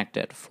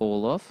connected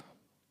full of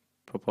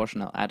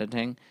proportional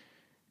editing.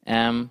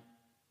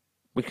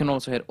 We can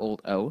also hit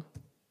Alt O,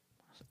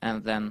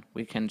 and then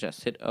we can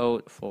just hit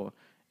O for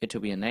it to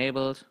be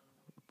enabled,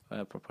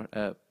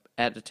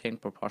 editing,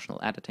 proportional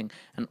editing,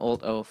 and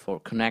Alt O for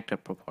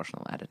connected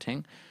proportional editing.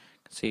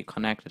 You can see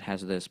connected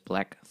has this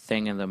black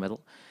thing in the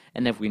middle,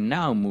 and if we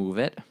now move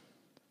it,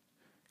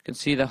 you can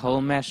see the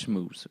whole mesh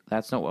moves.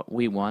 That's not what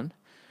we want.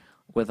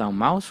 With our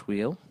mouse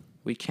wheel,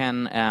 we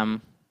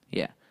can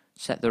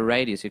set the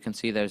radius. You can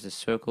see there's a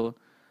circle,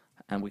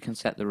 and we can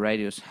set the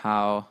radius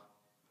how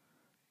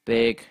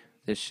big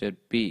this should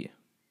be.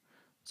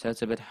 So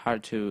it's a bit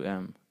hard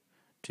to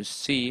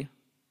see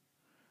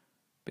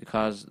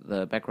because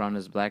the background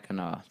is black and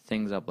our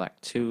things are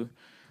black too,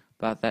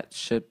 but that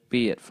should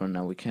be it for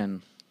now. We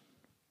can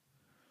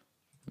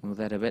move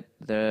that a bit.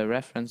 The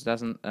reference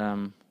doesn't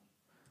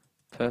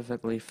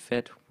perfectly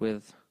fit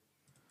with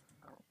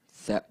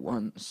that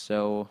one,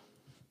 so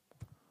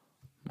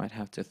might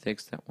have to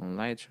fix that one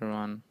later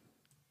on.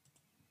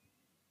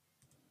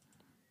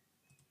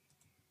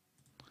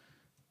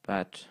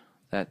 But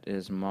that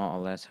is more or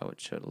less how it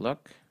should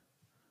look.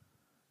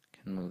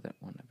 Can move that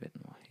one a bit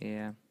more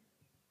here.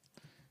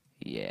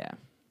 Yeah,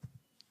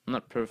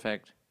 not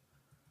perfect,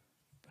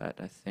 but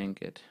I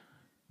think it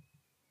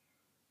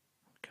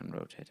can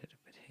rotate it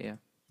a bit here.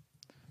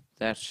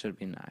 That should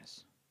be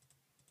nice.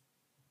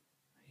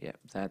 Yep,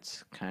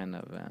 that's kind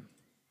of a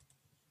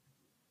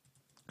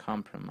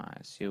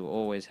compromise. You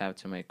always have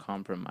to make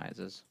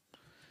compromises,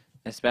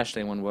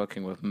 especially when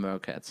working with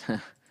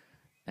Meerkats.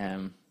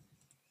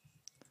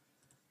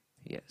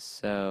 Yes,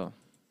 so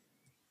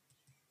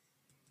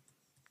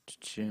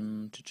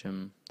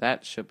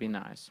that should be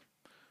nice.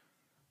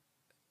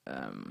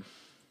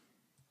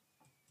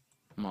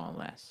 More or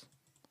less.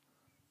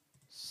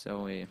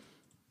 So I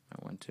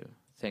want to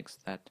fix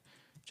that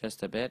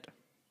just a bit.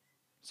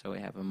 So we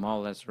have a more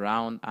or less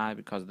round eye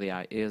because the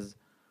eye is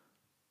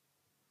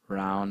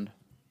round.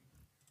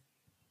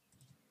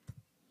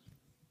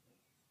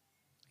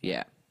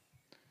 Yeah.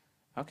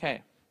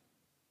 Okay.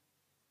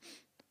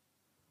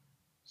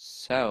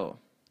 So,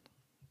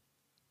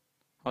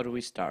 how do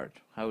we start?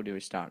 How do we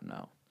start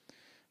now?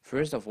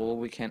 First of all,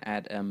 we can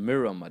add a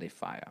mirror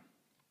modifier.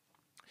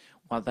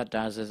 What that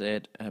does is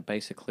it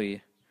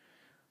basically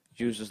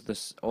uses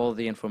this all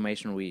the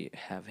information we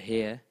have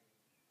here.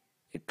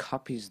 It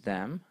copies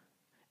them,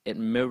 it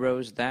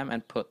mirrors them,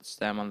 and puts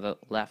them on the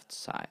left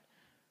side.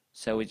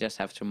 So we just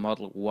have to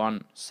model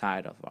one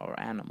side of our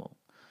animal.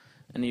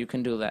 And you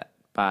can do that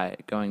by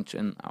going to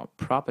in our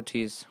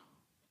properties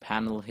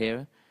panel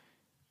here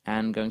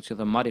and going to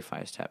the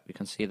modifiers tab. You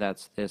can see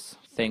that's this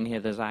thing here,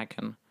 this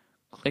icon.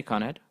 Click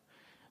on it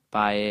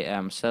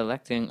by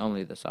selecting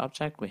only this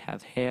object we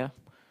have here,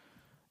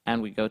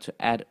 and we go to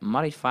add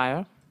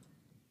modifier,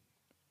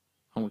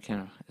 and we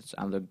can, it's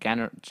under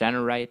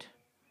generate,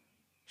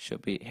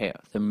 should be here,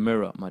 the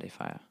mirror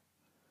modifier,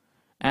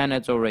 and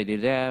it's already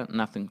there,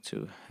 nothing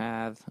to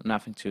have,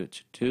 nothing to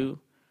do.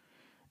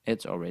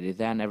 It's already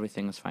there and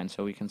everything is fine,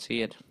 so we can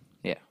see it,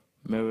 yeah,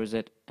 mirrors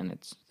it, and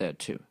it's there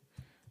too.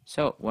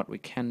 So what we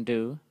can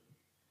do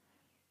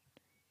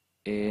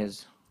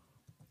is,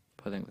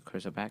 putting the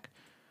cursor back,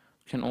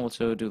 we can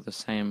also do the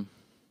same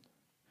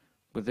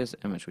with this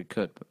image. We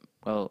could, but,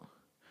 well,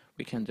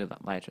 we can do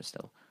that later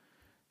still.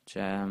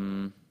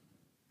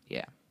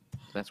 Yeah,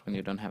 that's when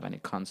you don't have any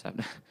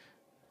concept.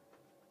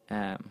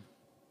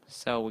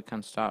 So we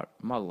can start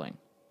modeling.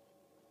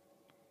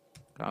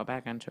 Go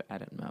back into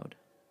edit mode.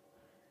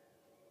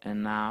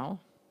 And now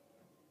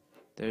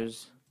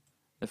there's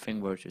the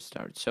thing where to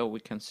start. So we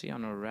can see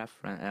on our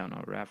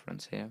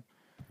reference here,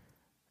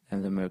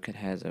 and the Meerkat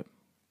has a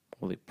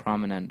really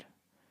prominent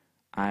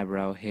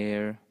eyebrow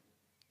here.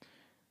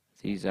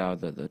 These are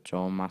the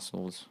jaw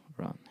muscles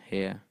around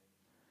here.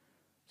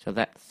 So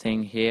that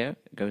thing here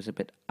goes a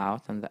bit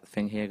out, and that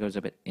thing here goes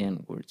a bit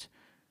inwards.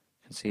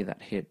 You can see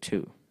that here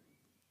too.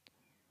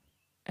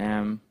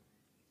 You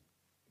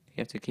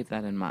have to keep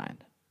that in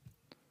mind.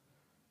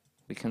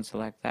 We can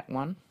select that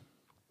one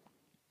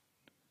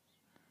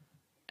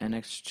and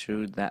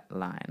extrude that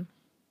line.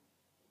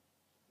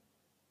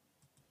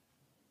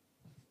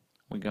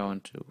 We go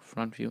into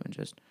front view and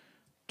just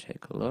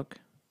take a look,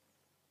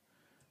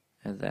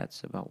 and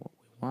that's about what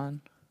we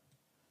want.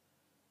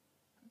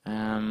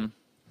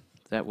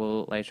 That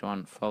will later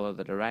on follow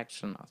the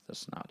direction of the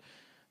snout,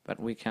 but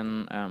we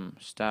can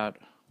start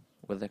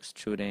with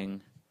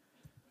extruding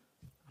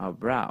our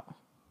brow.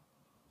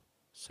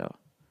 So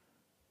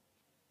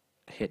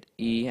hit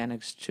E and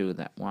extrude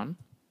that one.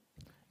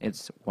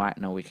 It's white.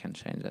 Now we can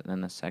change it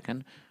in a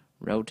second.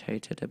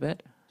 Rotate it a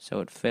bit so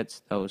it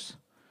fits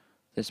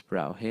this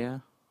brow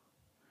here.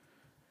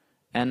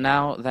 And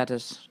now that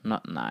is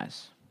not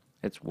nice.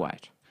 It's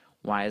white.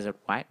 Why is it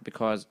white?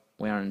 Because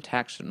we are in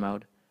texture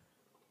mode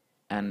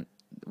and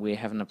we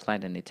haven't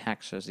applied any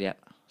textures yet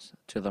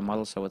to the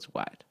model, so it's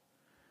white.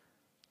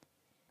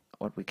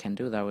 What we can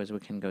do though is we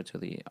can go to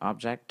the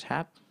object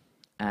tab,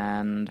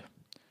 and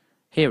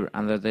here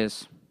under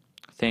this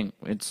thing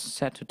it's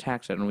set to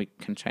texture, and we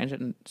can change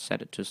it and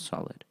set it to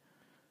solid.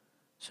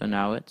 So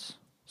now it's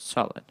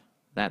solid.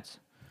 That's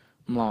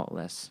more or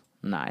less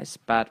nice,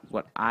 but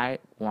what I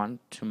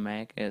want to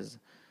make is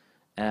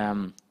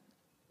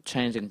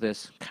changing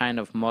this kind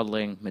of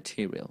modeling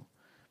material,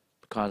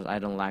 because I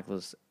don't like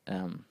this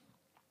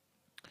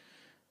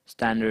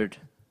standard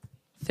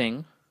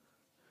thing.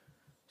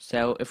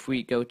 So if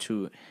we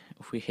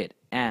hit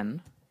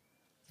N,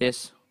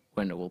 this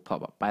window will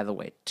pop up. By the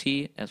way,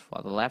 T is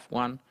for the left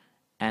one,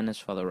 N is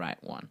for the right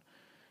one.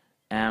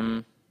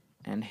 And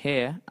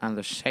here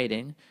under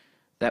shading,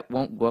 that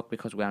won't work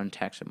because we are in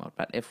texture mode.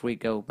 But if we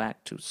go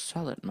back to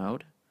solid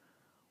mode,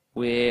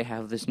 we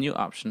have this new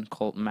option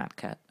called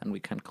Meerkat, and we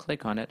can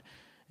click on it,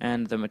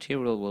 and the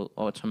material will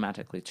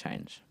automatically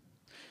change.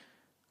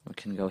 We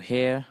can go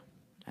here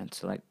and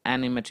select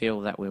any material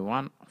that we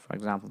want, for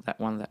example that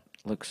one that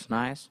looks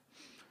nice,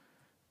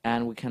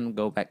 and we can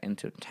go back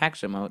into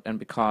texture mode, and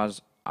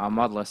because our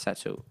model is set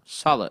to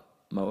solid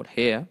mode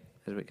here,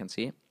 as we can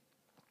see,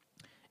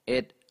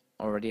 it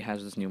already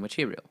has this new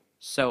material.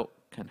 So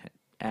can hit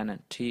N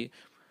and T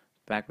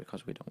back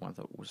because we don't want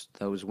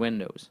those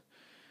windows.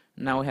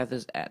 Now we have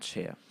this edge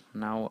here.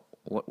 Now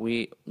what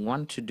we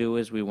want to do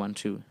is we want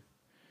to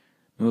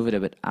move it a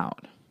bit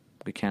out.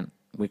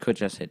 We could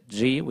just hit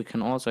G. We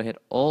can also hit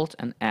Alt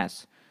and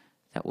S.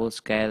 That will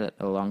scale it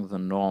along the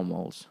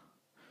normals.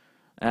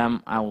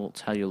 I will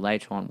tell you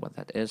later on what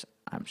that is,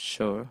 I'm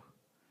sure.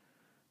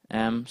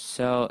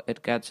 So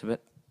it gets a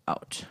bit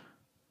out.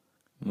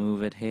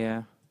 Move it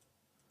here,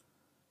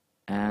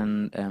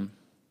 and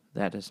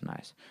that is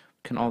nice.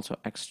 We can also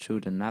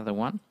extrude another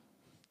one,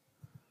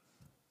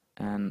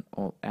 and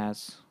Alt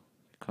S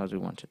because we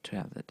want it to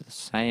have the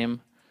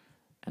same,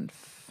 and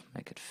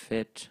make it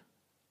fit.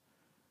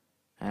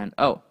 And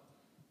oh,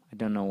 I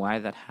don't know why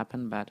that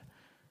happened, but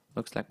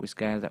looks like we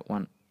scaled that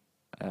one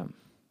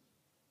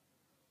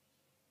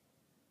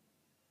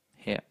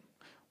here.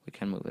 we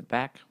can move it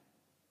back.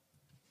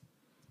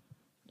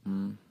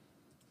 And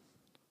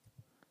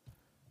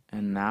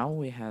now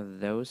we have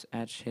those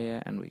edge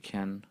here, and we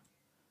can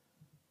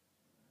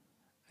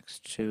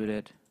extrude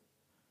it,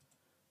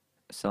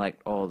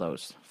 select all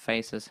those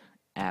faces,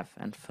 F,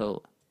 and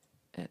fill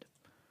it.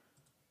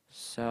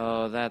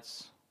 So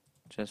that's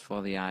just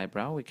for the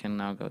eyebrow. We can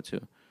now go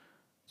to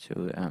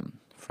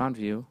front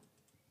view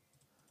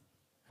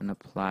and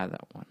apply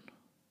that one.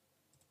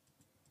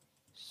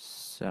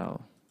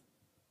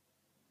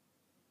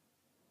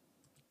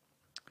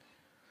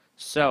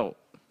 So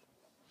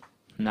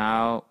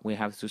now we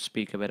have to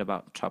speak a bit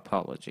about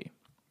topology.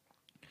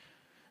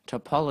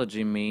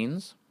 Topology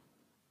means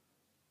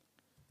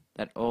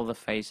that all the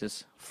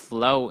faces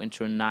flow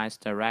into a nice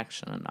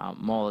direction and are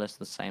more or less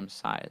the same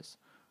size,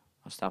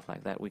 or stuff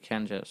like that. We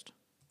can just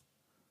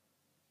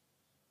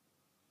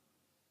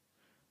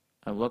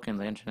look in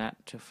the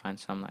internet to find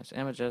some nice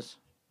images,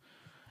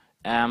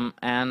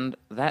 and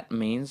that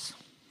means,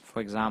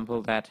 for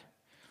example, that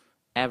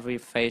every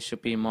face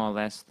should be more or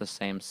less the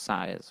same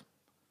size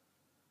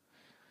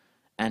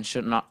and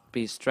should not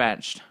be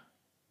stretched,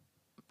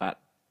 but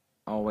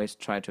always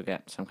try to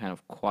get some kind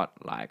of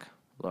quad-like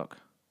look.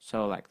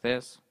 So like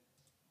this,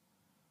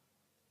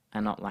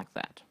 and not like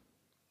that,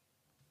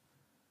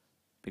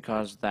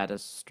 because that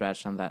is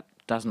stretched and that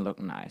doesn't look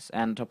nice.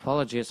 And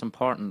topology is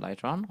important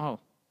later on. Oh,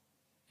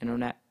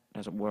 internet,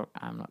 does it work?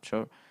 I'm not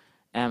sure.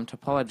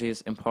 Topology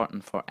is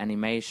important for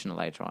animation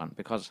later on,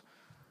 because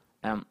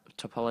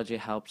topology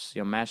helps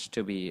your mesh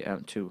to be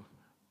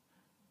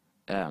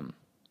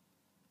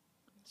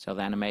so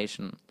the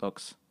animation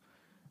looks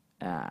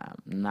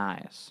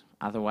nice.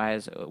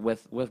 Otherwise,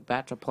 with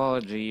bad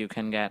topology, you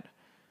can get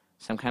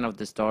some kind of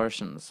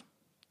distortions,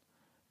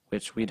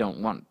 which we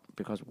don't want,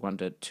 because we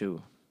want it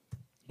to,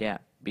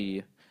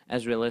 be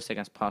as realistic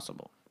as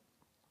possible.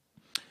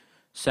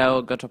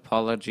 So good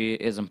topology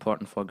is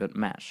important for good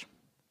mesh.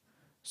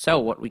 So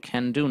what we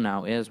can do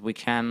now is we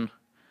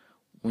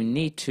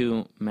need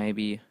to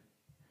maybe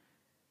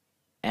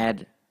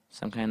add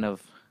some kind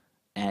of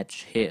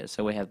edge here.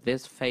 So we have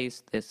this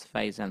face,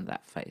 and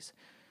that face.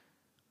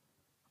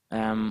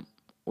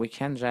 We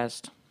can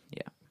just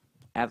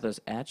add this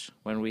edge.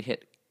 When we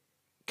hit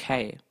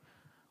K,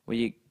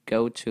 we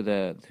go to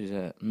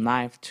the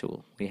knife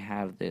tool. We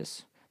have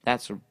this.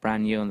 That's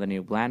brand new in the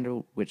new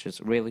Blender, which is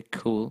really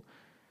cool.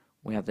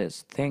 We have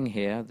this thing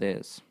here,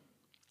 this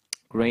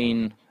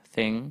green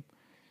thing,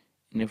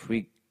 and if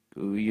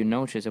you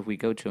notice, if we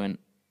go to a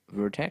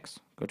vertex,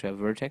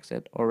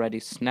 it already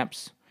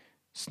snaps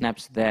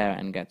there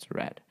and gets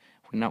red.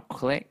 If we now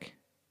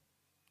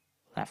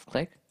left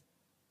click,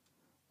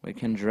 we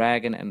can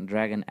drag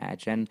an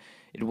edge, and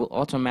it will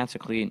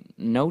automatically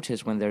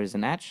notice when there is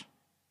an edge.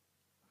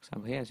 For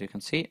example, here, as you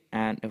can see,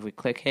 and if we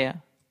click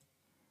here,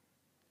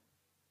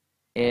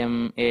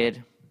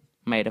 it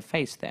made a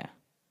face there.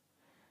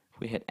 If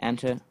we hit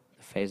enter,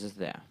 the face is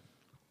there.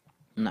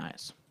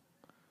 Nice.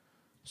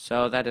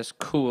 So that is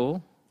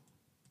cool.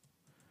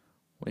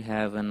 We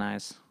have a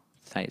nice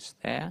face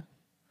there,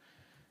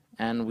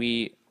 and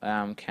we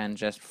can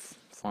just,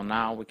 for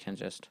now, we can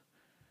just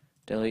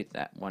delete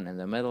that one in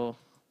the middle.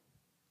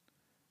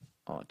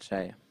 Alt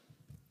J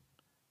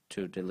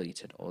to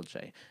delete it. Alt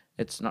J.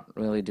 It's not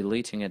really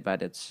deleting it,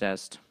 but it's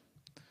just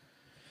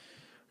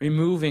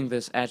removing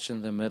this edge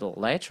in the middle.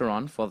 Later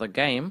on, for the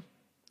game,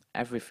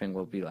 everything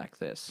will be like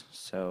this.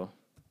 So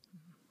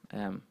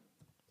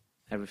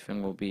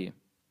everything will be.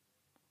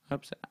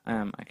 Oops.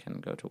 I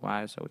can go to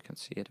Y so we can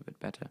see it a bit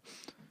better.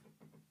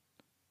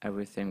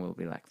 Everything will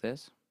be like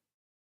this.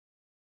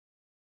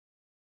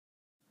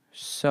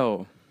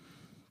 So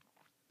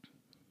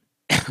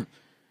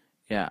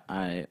yeah,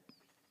 I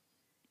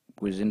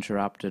was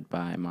interrupted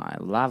by my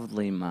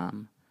lovely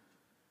mom,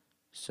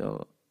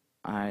 so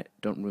I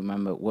don't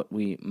remember what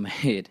we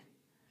made.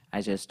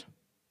 I just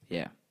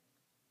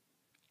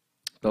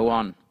go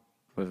on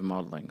with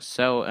modeling.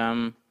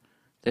 So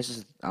this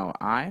is our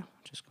eye.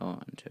 Just go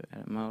into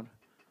edit mode.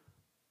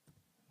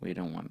 We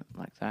don't want it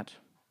like that.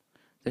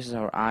 This is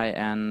our eye,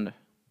 and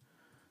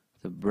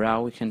the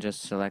brow, we can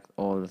just select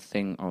all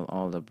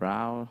the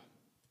brow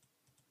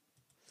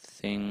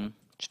thing,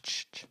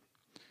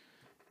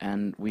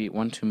 and we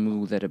want to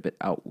move that a bit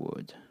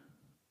outward.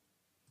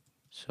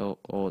 So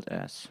Alt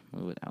S,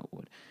 move it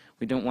outward.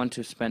 We don't want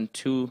to spend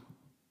too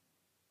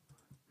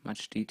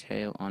much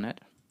detail on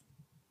it.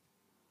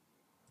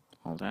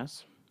 Alt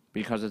S,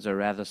 because it's a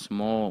rather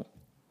small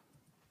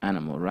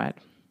animal, right?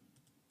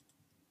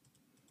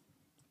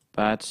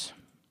 But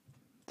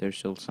there's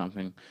still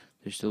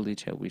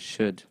detail we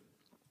should.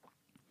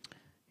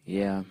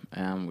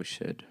 We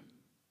should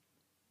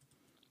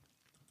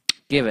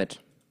give it.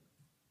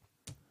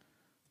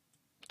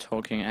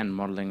 Talking and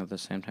modeling at the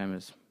same time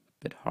is a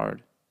bit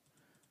hard.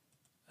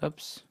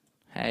 Oops.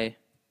 Hey.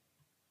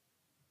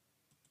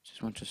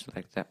 Just want to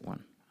select that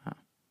one.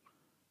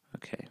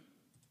 Okay.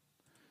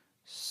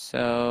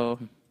 So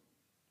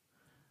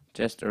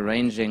just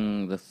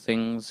arranging the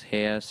things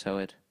here so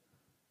it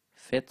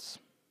fits.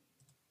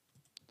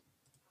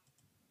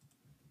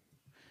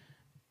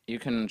 you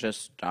can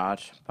just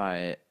start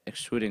by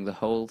extruding the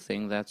whole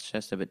thing. That's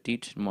just a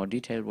bit more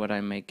detailed what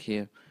I make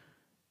here.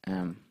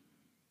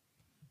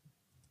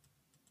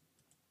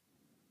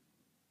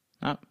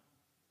 Oh.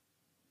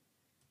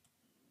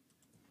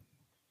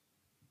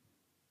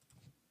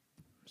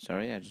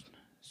 Sorry, I just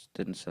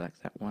didn't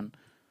select that one.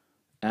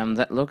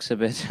 That looks a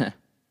bit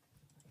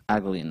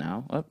ugly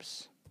now.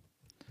 Oops.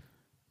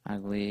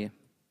 Ugly.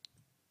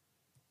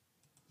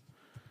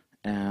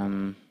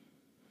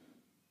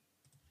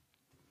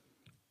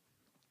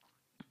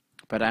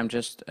 But I'm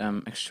just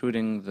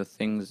extruding the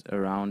things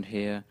around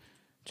here,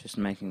 just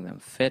making them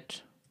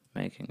fit,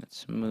 making it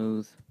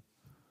smooth,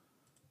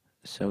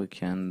 so we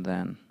can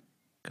then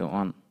go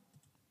on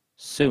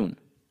soon.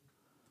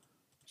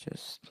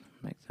 Just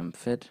make them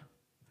fit.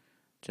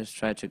 Just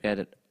try to get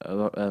it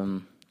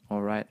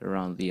alright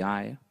around the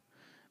eye,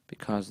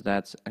 because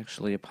that's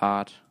actually a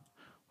part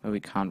where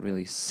we can't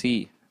really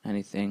see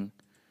anything,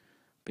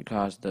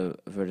 because the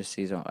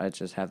vertices or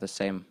edges have the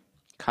same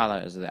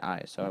color as the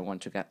eye. So I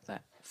want to get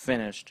that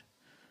finished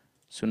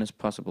as soon as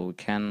possible. We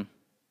can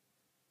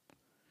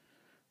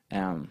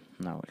now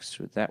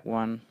extrude that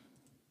one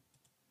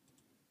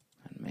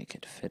and make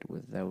it fit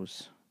with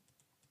those.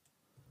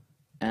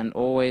 And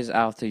always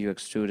after you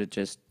extrude it,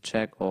 just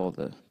check all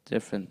the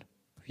different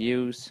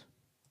views.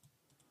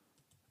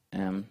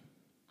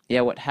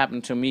 Yeah, what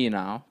happened to me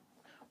now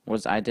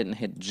was I didn't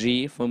hit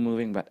G for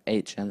moving, but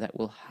H, and that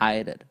will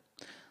hide it.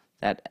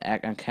 That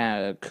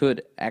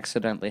could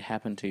accidentally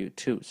happen to you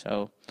too.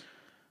 So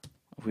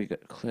if we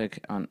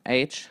click on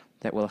H,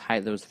 that will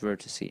hide those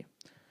vertices.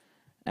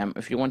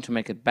 If you want to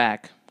make it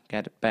back,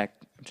 get it back,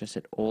 just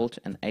hit Alt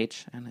and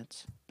H, and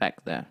it's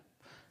back there.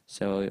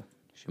 So you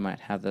might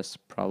have this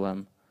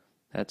problem.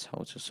 That's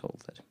how to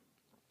solve it.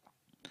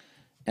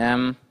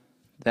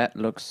 That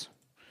looks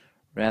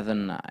rather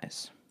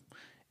nice.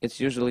 It's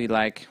usually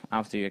like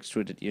after you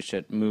extrude it, you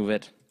should move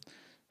it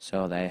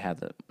so they have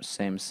the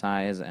same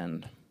size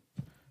and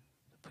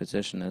the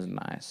position is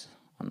nice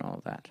on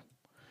all that.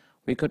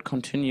 We could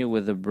continue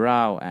with the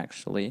brow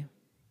actually.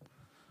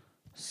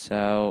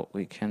 So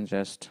we can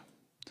just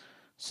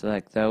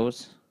select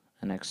those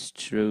and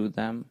extrude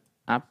them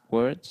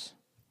upwards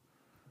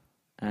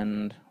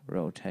and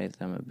rotate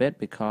them a bit,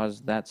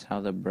 because that's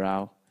how the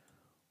brow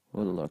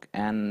will look.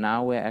 And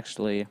now we're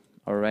actually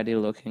already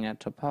looking at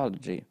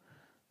topology.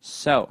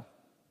 So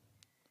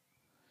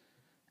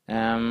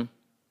the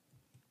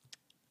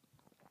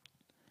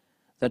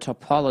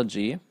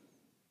topology,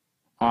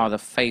 or the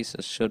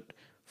faces, should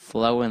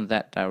flow in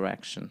that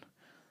direction.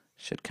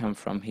 Should come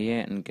from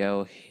here and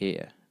go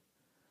here.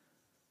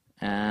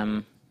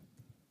 So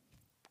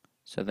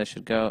they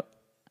should go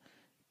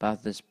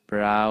about this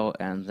brow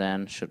and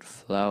then should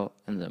flow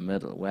in the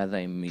middle where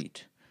they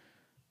meet.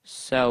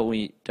 So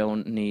we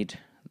don't need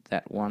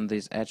that one.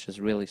 These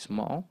edges really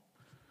small.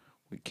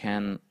 We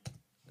can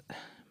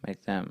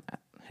make them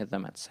hit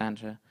them at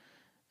center,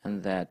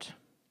 and that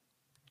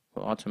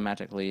will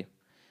automatically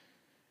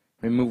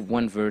remove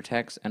one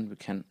vertex, and we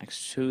can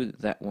extrude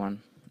that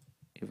one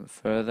even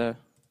further.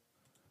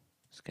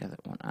 Scale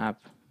that one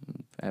up,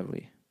 move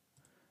every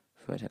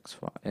vertex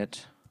for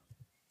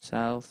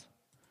itself,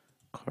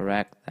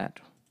 correct that.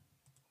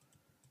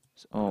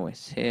 It's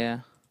always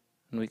here,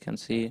 and we can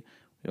see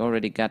we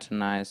already got a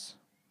nice,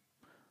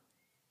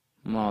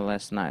 more or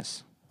less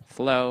nice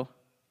flow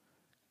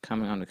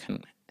coming on. We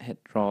can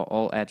hit draw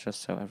all edges,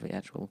 so every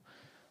edge will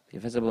be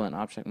visible in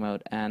object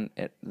mode, and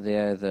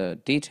the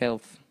detail,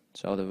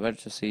 so the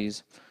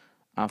vertices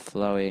are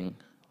flowing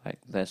like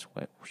this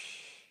way.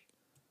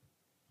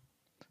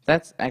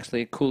 That's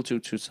actually cool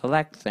to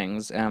select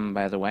things,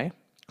 by the way.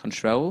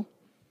 Control,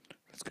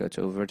 let's go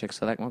to vertex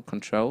select mode,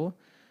 control,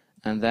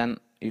 and then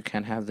you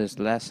can have this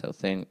lasso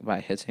thing by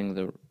hitting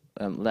the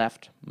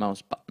left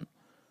mouse button,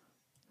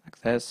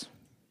 like this.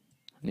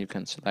 And you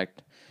can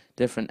select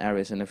different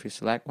areas, and if you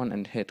select one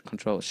and hit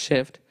Control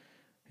Shift,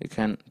 you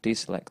can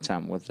deselect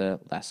some with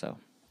the lasso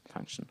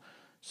function.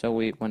 So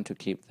we want to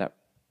keep that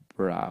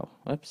brow.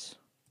 Oops.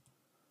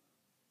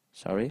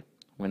 Sorry,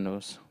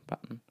 Windows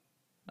button.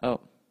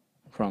 Oh,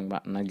 wrong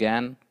button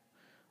again.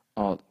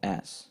 Alt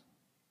S.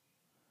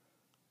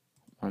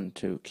 Want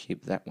to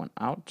keep that one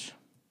out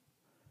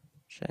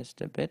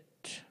just a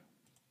bit.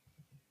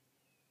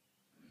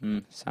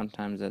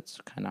 Sometimes that's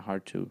kind of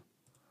hard to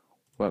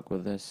work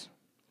with this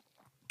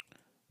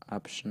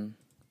option,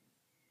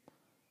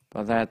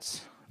 but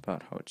that's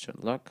about how it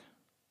should look.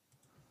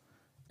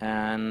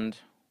 And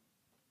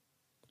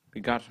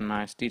we got a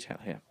nice detail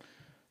here.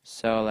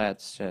 So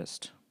let's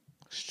just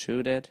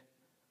extrude it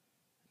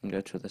and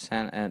go to the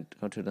center and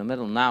go to the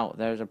middle. Now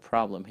there's a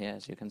problem here.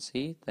 As you can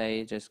see,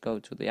 they just go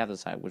to the other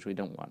side, which we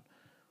don't want.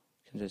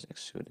 We can just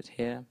extrude it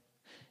here.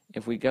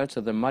 If we go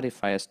to the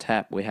modifiers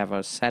tab, we have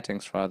our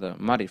settings for the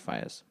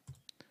modifiers,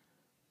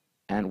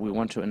 and we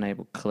want to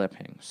enable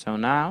clipping. So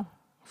now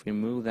if we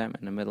move them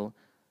in the middle,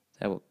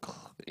 they will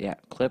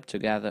clip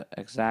together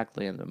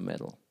exactly in the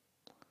middle.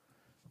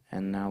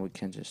 And now we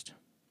can just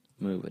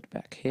move it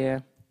back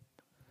here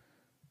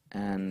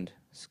and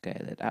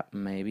scale it up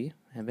maybe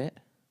a bit.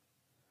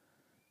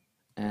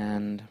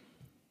 and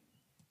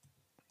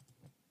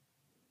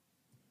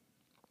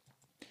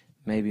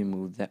maybe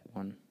move that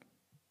one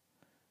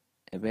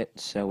a bit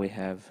so we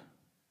have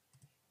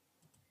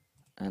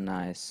a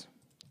nice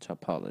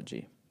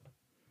topology,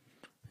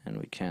 and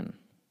we can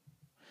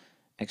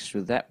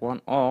extrude that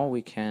one, or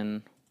we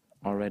can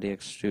already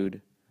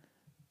extrude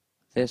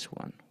this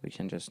one. We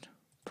can just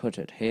put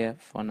it here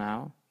for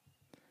now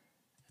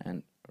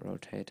and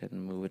rotate it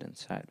and move it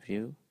inside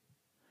view.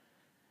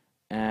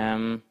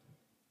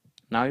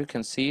 Now you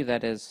can see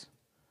that this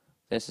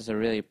is a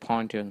really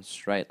pointy and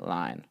straight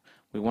line.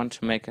 We want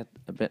to make it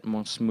a bit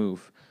more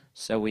smooth,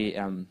 so we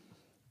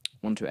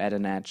want to add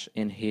an edge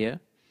in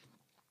here,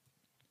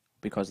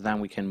 because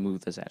then we can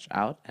move this edge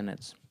out and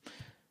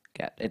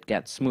it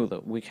gets smoother.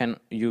 We can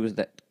use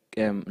that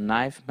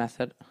knife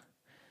method,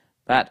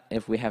 but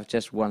if we have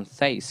just one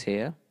face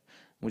here,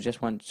 we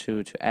just want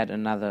to add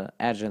another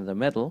edge in the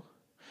middle,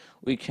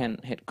 we can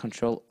hit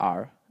Control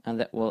R, and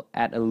that will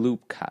add a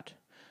loop cut.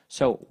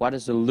 So what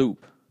is a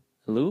loop?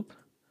 A loop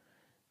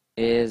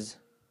is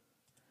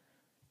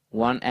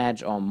one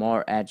edge or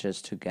more edges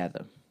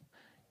together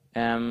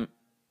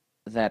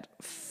that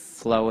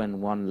flow in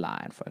one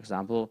line. For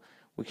example,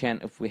 we can,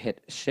 if we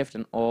hit Shift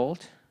and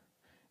Alt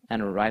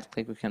and right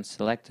click, we can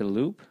select a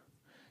loop.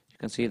 You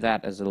can see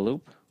that as a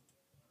loop.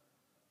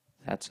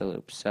 That's a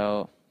loop.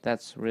 So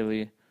that's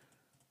really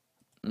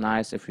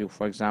nice if you,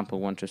 for example,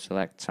 want to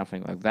select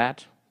something like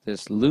that,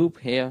 this loop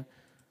here,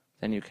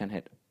 then you can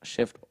hit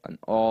Shift and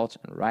Alt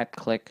and right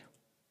click,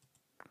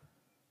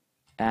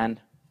 and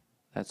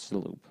that's the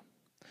loop.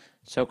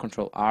 So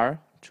Control R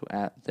to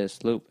add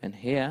this loop in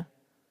here,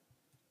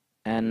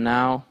 and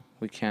now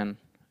we can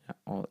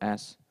Alt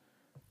S,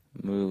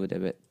 move it a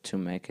bit to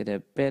make it a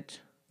bit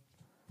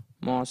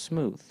more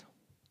smooth,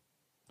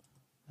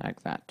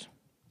 like that.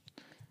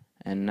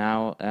 And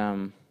now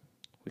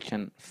we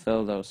can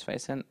fill those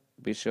faces, and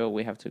be sure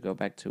we have to go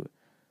back to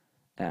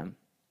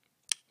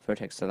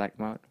vertex select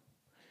mode.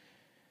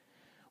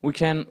 We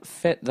can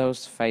fit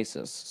those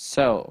faces.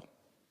 So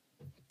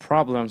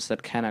problems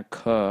that can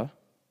occur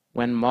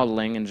when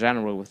modeling in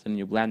general with the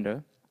new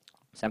Blender,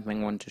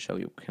 something I want to show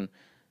you. We can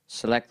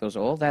select those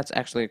all. That's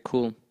actually a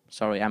cool,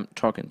 sorry, I'm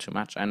talking too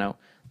much, I know.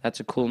 That's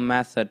a cool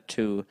method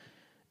to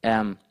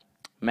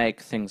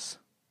make things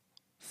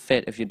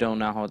fit if you don't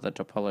know how the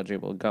topology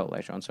will go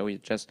later on. So we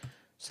just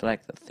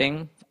select the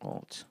thing,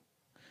 Alt,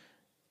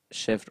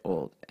 Shift,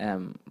 Alt,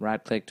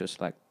 right click to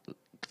select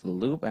the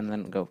loop, and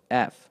then go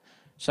F.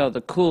 So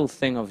the cool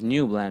thing of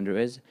new Blender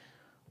is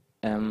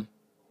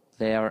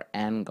they are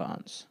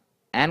n-gons.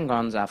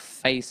 N-gons are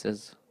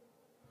faces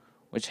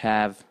which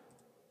have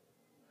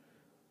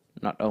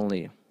not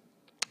only,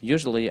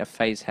 usually a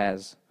face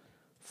has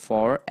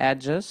 4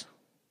 edges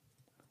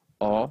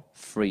or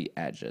 3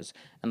 edges,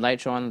 and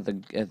later on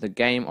the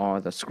game or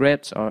the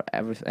scripts or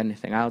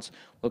anything else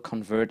will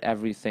convert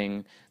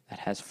everything that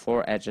has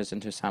 4 edges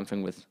into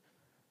something with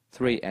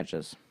 3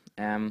 edges.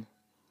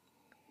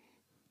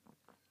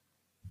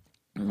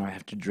 I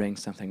have to drink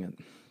something,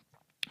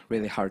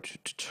 really hard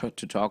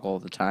to talk all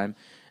the time,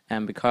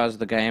 and because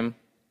the game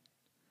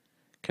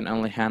can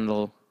only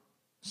handle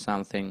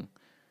something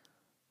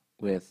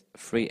with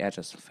 3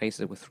 edges,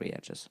 faces with 3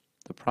 edges.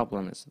 The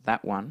problem is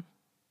that one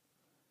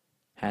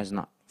has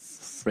not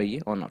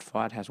 3 or not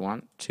 4, it has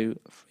 1, 2,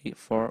 3,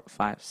 4,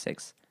 5,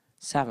 6,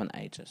 7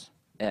 edges.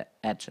 That's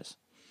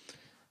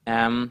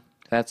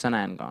an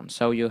n-gon.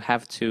 So you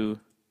have to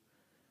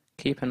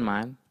keep in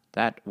mind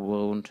that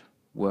won't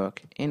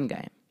work in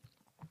game.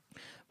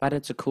 But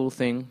it's a cool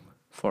thing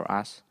for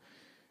us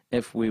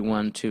if we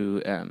want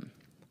to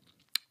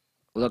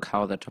look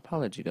how the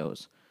topology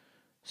goes.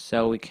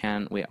 So we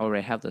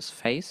already have this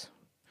face.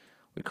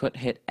 We could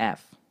hit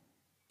F.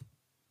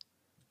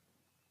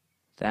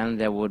 Then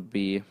there would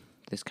be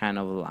this kind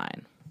of a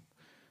line,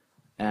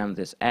 and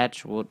this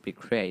edge would be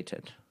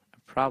created.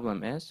 The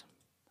problem is,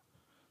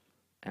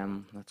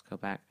 let's go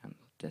back and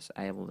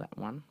disable that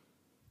one.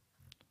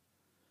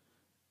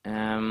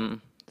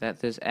 That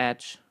this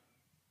edge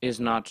is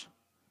not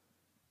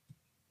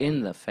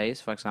in the face,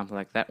 for example,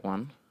 like that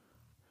one,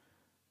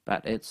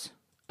 but it's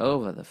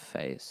over the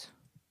face.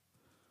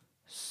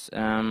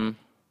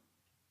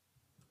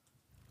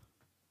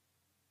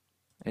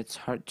 It's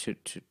hard to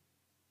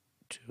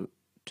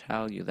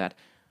tell you that.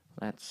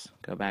 Let's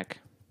go back.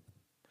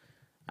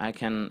 I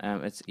can.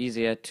 It's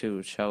easier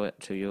to show it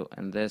to you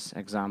in this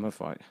example.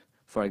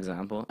 For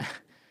example,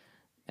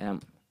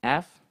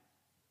 F.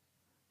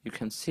 You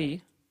can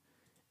see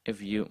if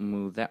you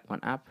move that one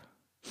up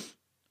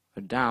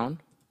or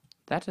down,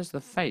 that is the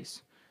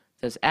face.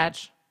 This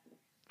edge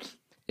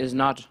is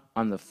not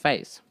on the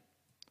face.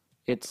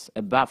 It's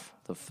above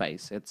the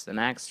face. It's an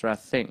extra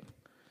thing.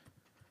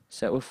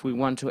 So if we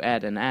want to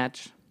add an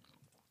edge,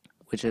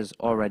 which is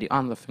already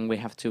on the thing, we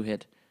have to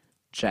hit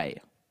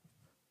J.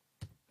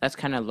 That's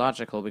kind of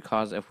logical,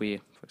 because if we,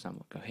 for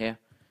example, go here,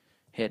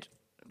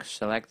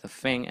 select the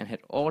thing and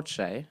hit Alt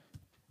J,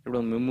 it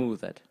will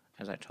remove it,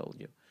 as I told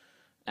you.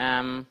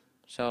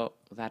 So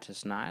that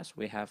is nice.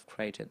 We have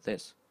created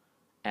this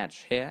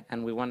edge here,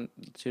 and we want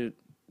to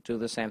do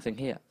the same thing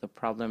here. The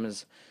problem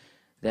is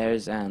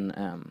there's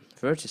an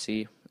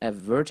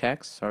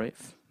vertex, sorry,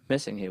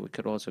 missing here. We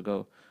could also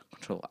go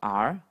Control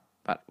R,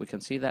 but we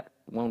can see that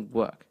won't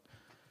work.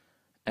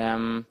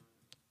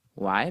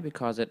 Why?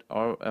 Because it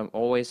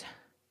always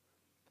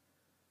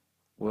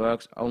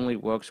only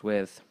works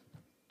with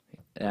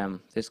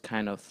this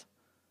kind of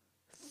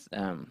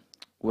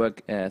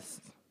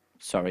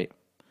sorry.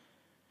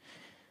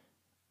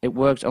 It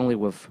works only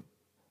with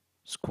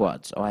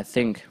squads, or I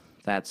think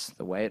that's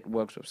the way it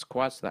works with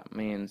squads. That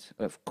means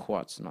with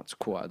quads, not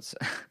squads.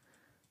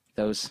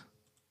 Those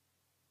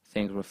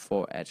things with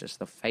 4 edges,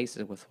 the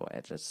faces with 4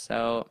 edges.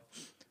 So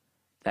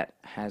that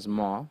has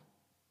more.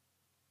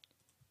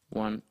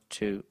 1,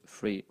 2,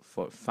 3,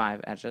 4,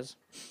 5 edges.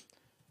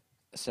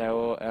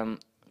 So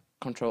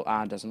Control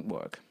R doesn't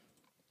work.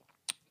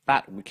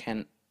 But we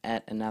can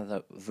add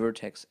another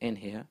vertex in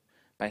here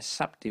by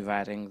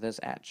subdividing this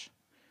edge.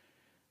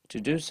 To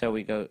do so,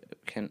 we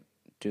can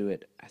do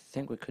it. I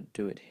think we could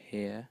do it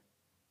here.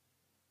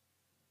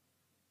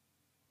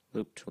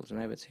 Loop tools,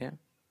 maybe it's here.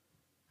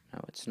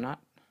 No, it's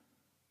not.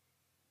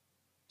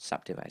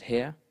 Subdivide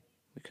here.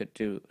 We could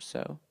do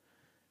so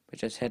by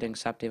just hitting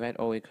subdivide,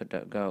 or we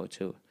could go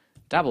to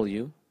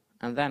W,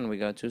 and then we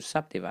go to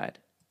subdivide.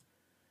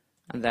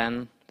 And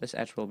then this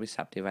edge will be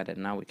subdivided.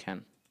 Now we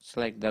can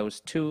select those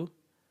 2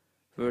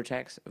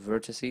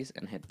 vertices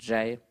and hit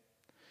J,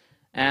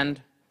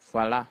 and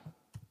voila.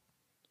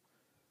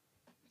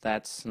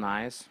 That's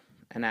nice.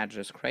 An edge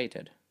is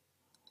created.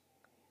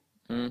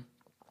 And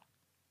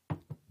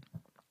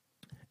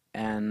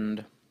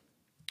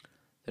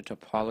the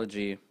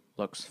topology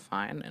looks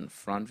fine in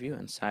front view,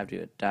 and side view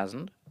it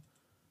doesn't.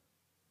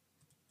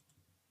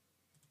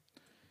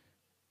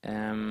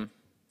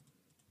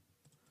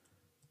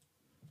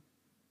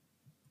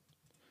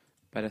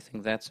 But I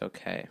think that's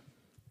okay.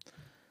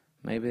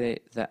 Maybe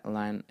that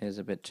line is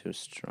a bit too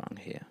strong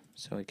here,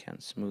 so we can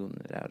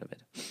smoothen it out a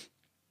bit.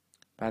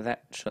 But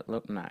that should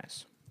look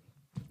nice.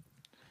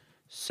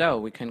 So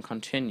we can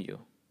continue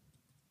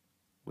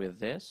with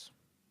this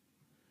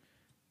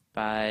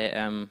by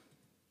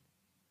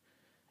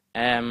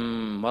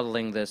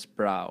modeling this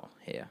brow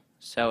here.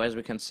 So as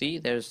we can see,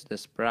 there's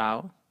this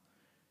brow,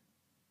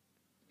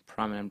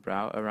 prominent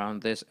brow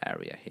around this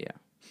area here,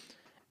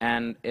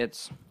 and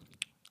it's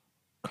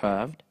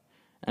curved,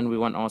 and we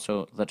want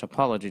also the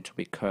topology to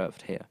be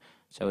curved here.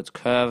 So it's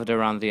curved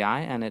around the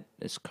eye, and it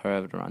is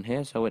curved around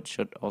here, so it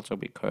should also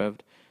be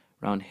curved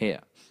around here.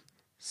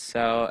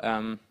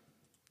 So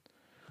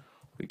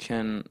we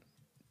can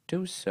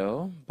do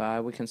so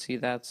by, we can see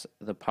that's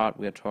the part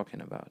we are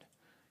talking about.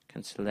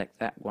 Can select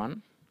that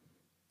one,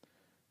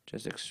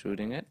 just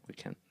extruding it. We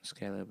can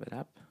scale it a bit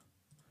up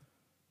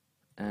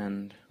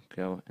and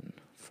go in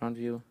front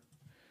view,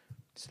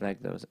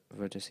 select those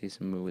vertices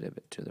and move it a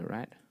bit to the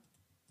right,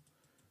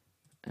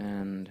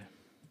 and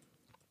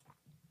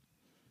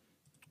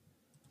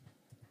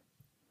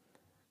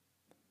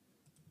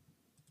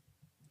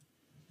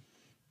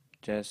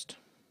just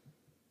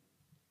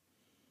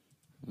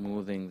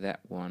moving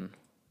that one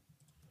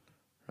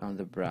around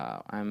the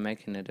brow. I'm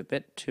making it a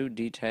bit too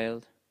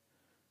detailed,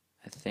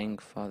 I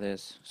think, for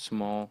this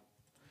small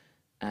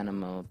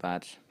animal,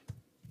 but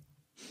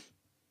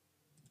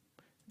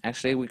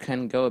actually we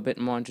can go a bit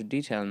more into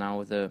detail now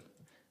with the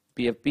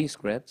BFB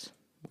scripts.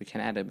 We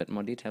can add a bit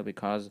more detail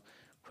because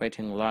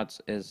creating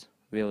lots is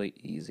really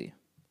easy.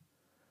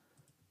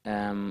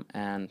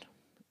 And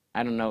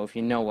I don't know if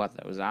you know what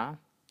those are.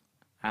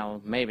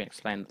 I'll maybe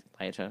explain it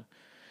later,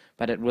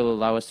 but it will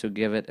allow us to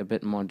give it a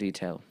bit more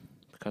detail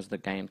because the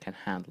game can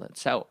handle it.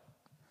 So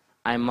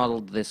I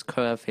modeled this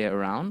curve here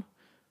around,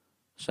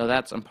 so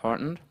that's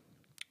important.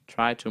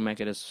 Try to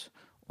make it as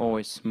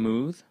always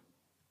smooth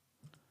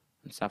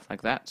and stuff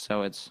like that,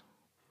 so it's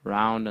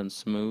round and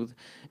smooth,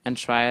 and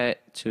try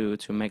to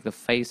make the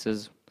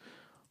faces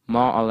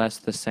more or less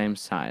the same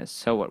size.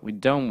 So what we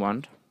don't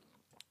want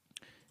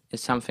is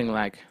something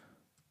like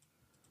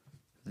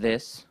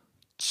this.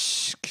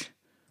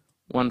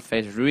 One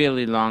face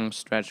really long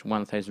stretch,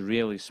 one face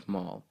really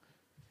small.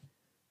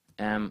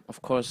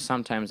 Of course,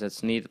 sometimes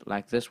it's needed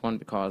like this one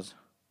because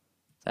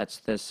that's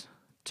this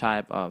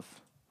type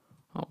of,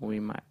 oh, we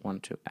might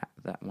want to add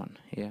that one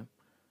here.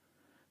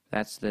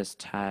 That's this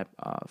type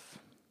of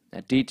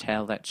a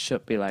detail that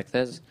should be like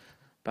this,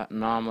 but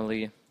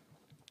normally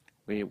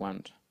we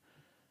want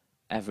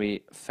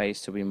every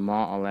face to be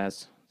more or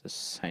less the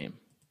same.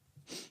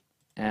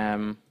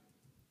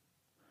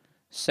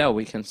 So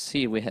we can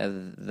see we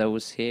have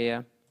those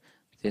here,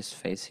 this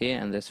face here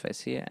and this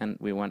face here, and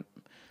we want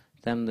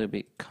them to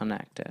be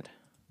connected.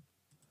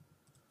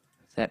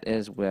 That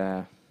is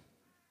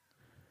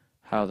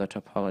how the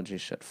topology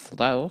should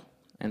flow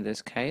in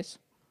this case.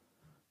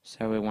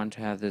 So we want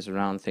to have this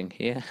round thing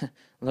here.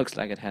 Looks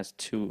like it has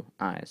 2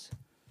 eyes,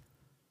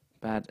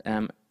 but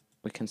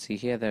we can see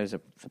here there's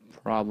a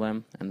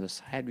problem in the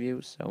side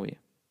view, so we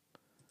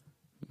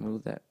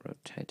move that,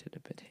 rotate it a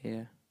bit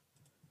here,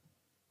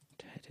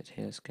 rotate it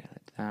here, scale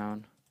it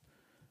down,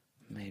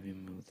 maybe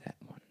move that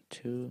one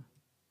too.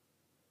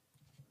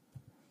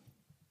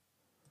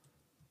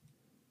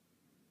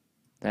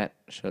 That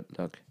should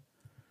look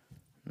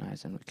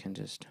nice, and we can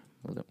just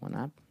move that one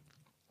up.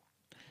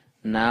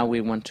 Now we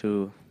want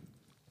to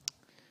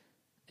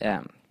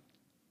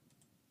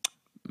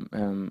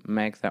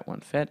make that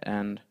one fit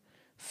and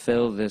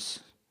fill this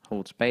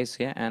whole space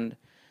here. And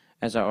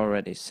as I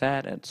already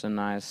said, it's a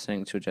nice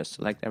thing to just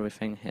select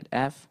everything, hit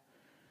F,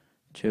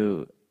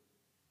 so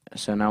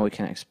now we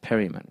can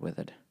experiment with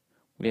it.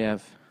 We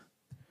have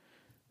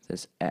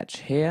this edge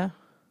here,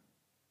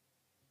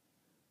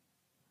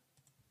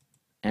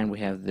 and we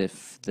have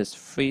this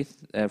three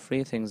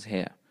things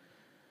here.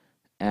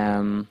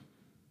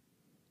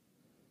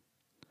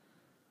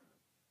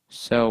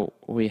 So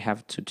we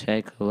have to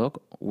take a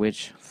look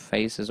which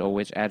faces or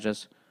which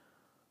edges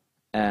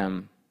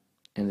in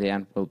the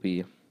end will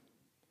be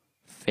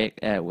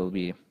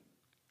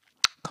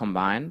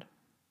combined,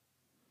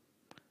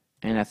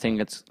 and I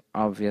think it's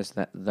obvious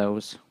that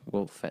those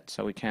will fit,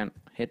 so we can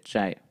hit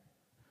J.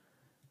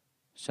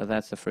 So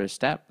that's the first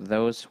step.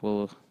 Those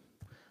will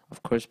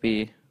of course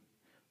be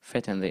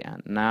fit in the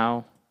end.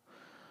 Now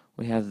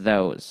we have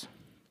those.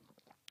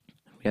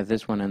 We have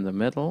this one in the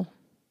middle.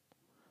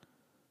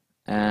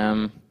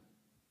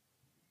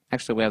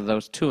 Actually, we have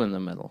those two in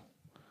the middle.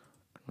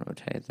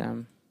 Rotate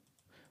them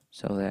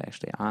so they're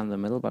actually on the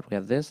middle, but we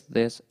have this,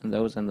 and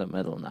those in the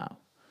middle now.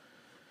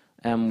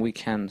 We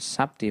can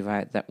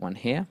subdivide that one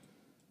here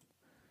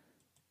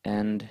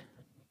and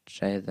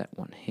J that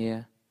one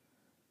here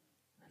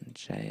and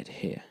J it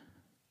here.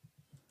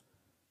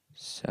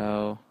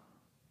 So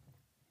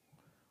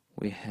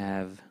we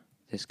have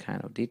this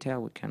kind of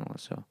detail. We can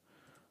also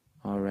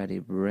already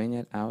bring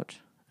it out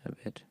a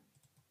bit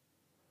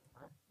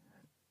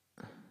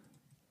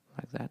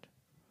like that.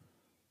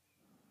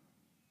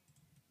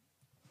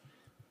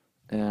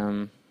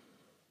 And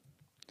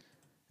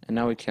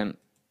now we can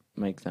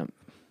make them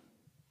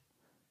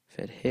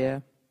fit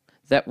here.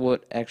 That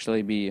would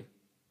actually be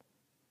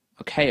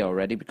okay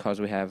already,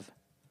 because we have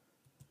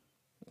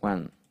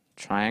one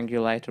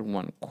triangulated,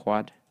 one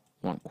quad,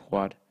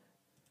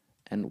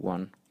 and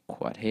one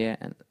quad here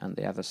and on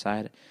the other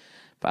side.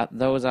 But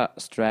those are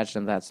stretched,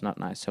 and that's not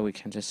nice, so we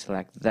can just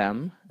select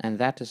them, and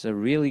that is a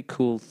really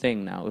cool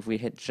thing now. If we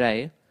hit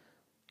J,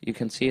 you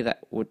can see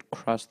that would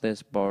cross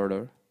this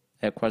border,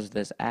 cross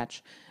this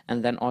edge,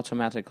 and then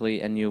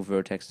automatically a new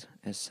vertex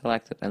is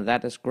selected. And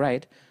that is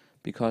great,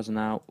 because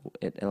now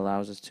it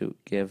allows us to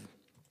give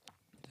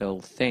the whole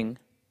thing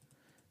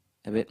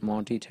a bit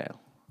more detail.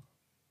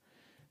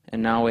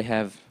 And now we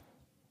have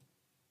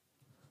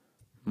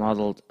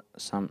modeled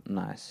some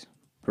nice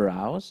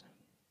brows,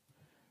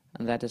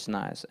 and that is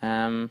nice.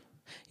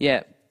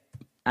 Yeah,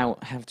 I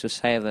have to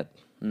say that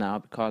now,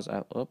 because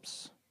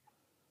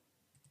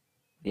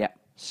yeah,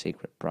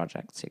 secret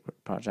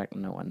project,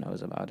 no one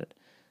knows about it.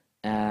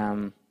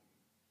 Yeah,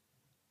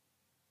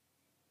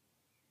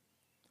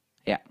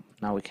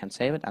 now we can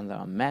save it under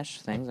our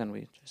mesh things, and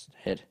we just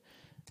hit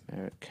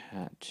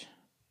Meerkat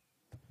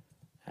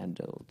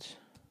adult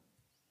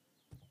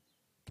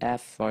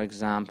F, for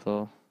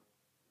example,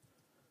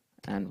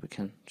 and we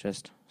can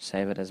just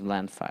save it as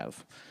blend file,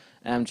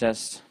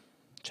 just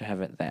to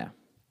have it there.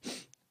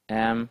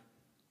 Pull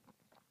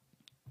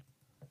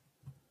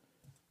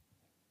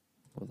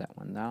that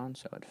one down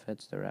so it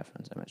fits the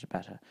reference image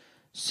better.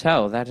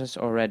 So that is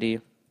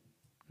already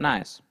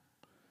nice.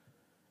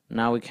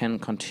 Now we can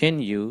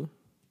continue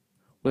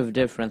with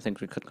different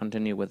things. We could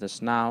continue with the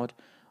snout,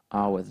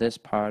 or with this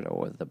part,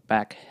 or with the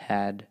back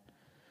head.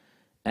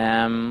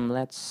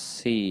 Let's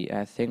see.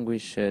 I think we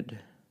should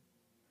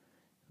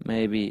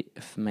maybe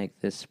make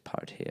this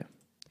part here.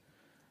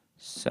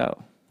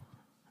 So,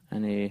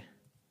 any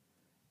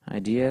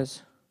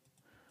ideas?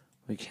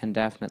 We can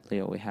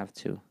definitely, or we have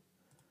to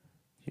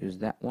use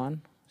that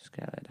one,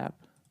 scale it up.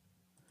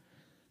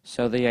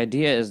 So the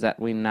idea is that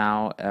we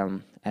now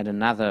add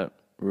another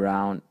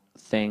round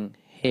thing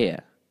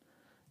here.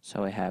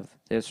 So we have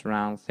this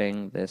round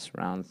thing,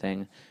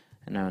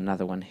 and now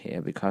another one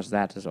here, because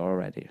that is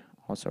already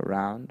also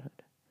round.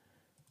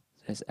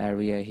 This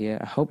area here.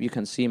 I hope you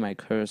can see my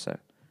cursor.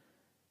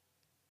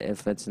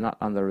 If it's not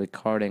on the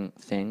recording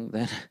thing,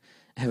 then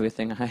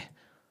everything I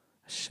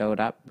showed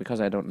up,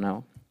 because I don't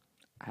know.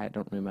 I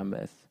don't remember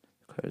if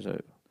the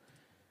cursor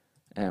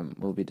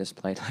will be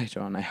displayed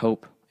later on. I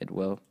hope it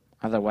will.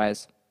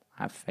 Otherwise,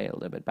 I've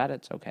failed a bit, but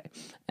it's okay.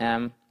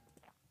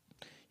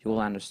 You will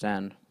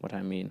understand what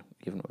I mean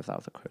even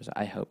without the cursor.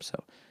 I hope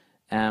so.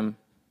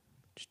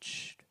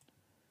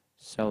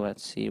 So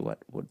let's see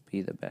what would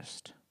be the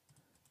best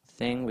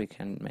thing. We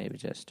can maybe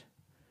just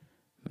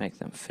make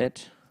them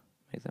fit,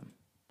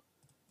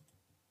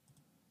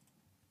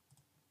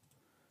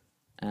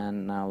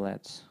 and now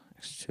let's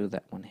extrude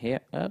that one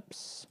here.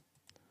 Oops,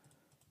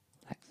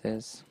 like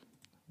this.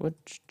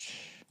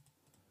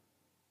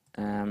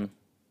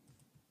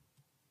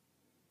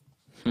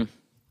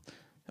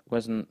 That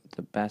wasn't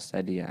the best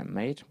idea I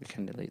made. We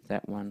can delete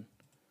that one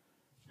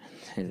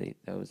and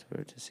delete those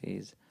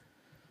vertices.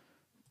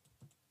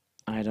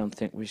 I don't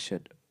think we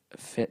should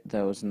fit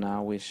those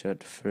now. We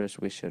should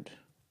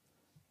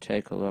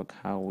take a look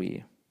how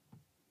we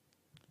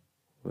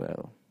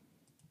will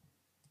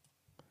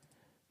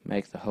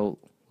make the whole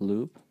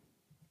loop.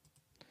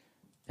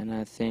 And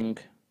I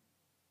think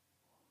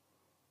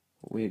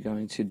what we're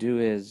going to do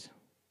is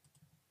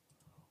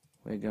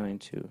we're going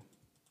to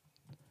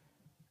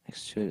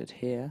extrude it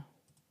here.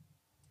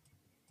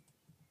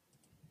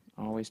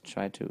 Always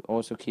try to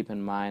also keep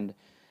in mind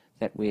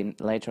that we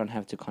later on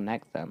have to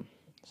connect them.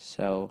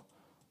 So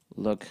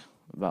look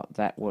about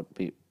that would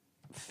be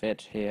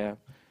fit here,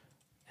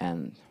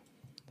 and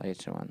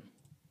later on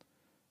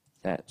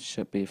that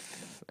should be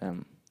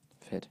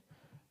fit.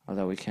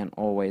 Although we can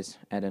always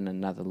add in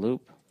another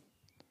loop.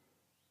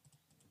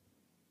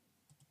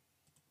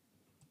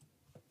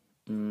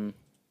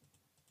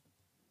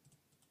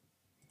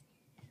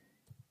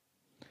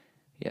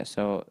 Yeah,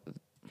 so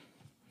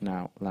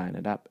now line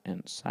it up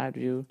in side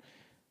view.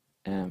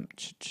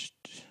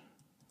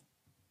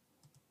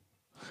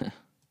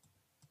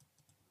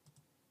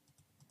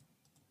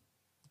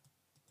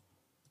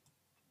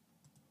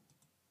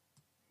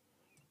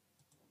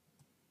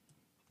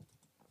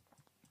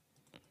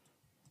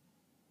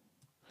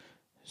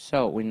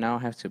 So we now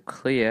have to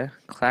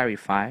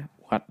clarify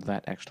what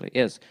that actually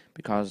is,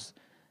 because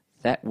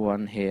that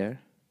one here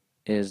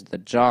is the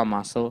jaw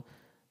muscle,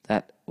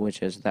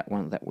 which is that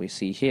one that we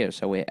see here.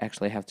 So we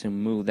actually have to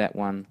move that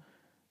one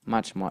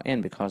much more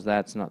in, because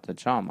that's not the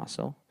jaw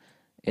muscle,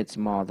 it's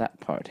more that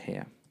part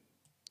here.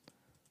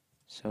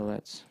 So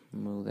let's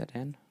move that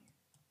in.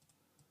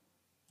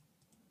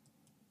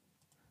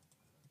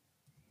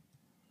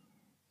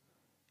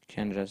 You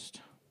can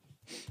just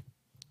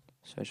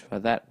search for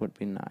that, would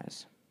be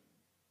nice.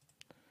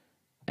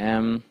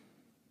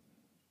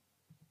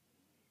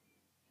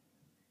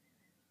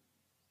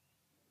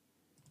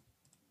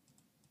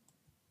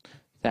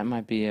 That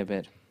might be a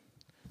bit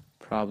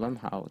problem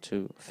how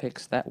to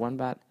fix that one,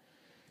 but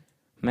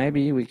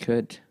maybe we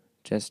could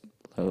just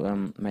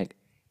make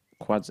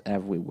quads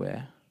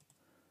everywhere.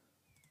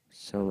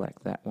 So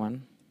like that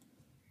one.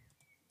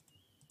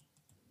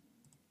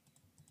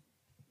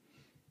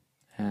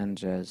 And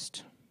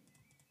just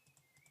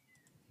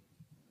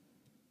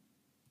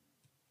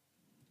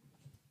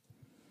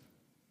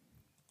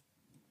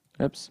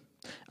oops.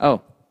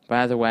 Oh,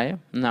 by the way,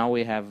 now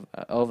we have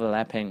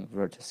overlapping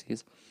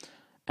vertices,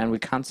 and we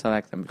can't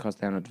select them because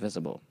they're not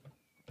visible.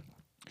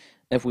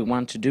 If we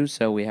want to do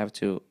so, we have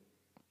to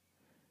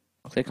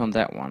click on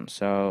that one.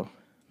 So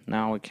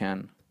now we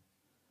can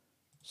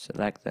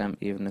select them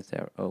even if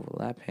they're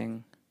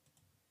overlapping.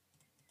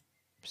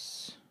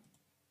 Oops.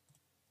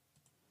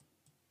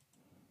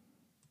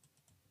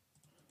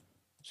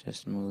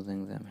 Just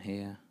moving them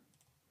here,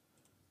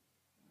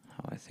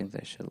 how I think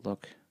they should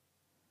look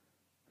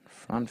in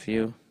front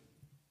view.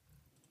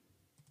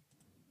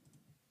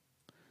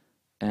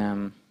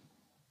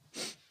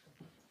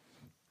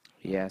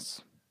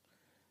 Yes.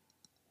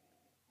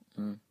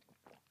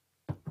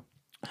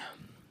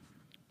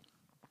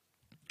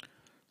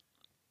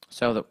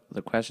 So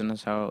the question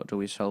is, how do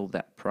we solve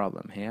that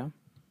problem here?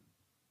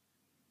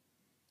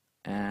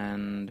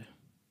 And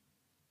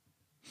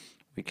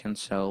we can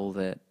solve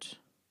it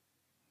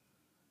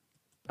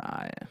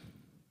by,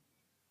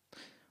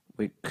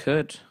 we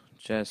could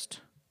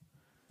just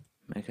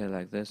make it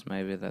like this.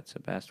 Maybe that's the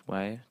best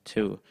way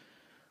to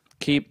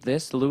keep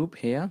this loop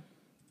here,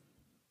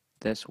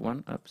 this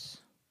one, oops,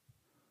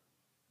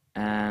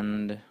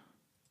 and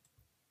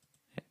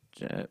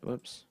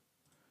whoops,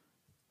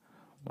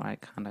 why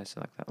can't I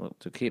select that loop?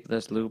 To keep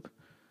this loop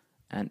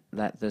and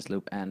let this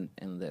loop end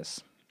in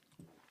this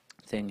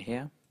thing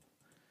here.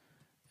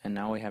 And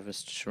now we have a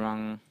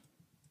strong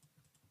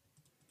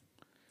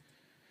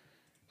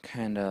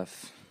kind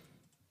of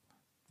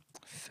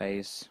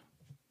faces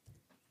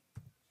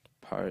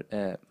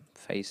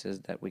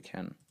that we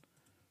can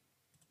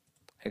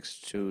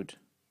extrude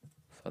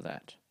for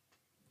that.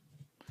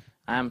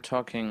 I'm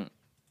talking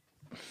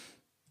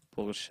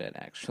bullshit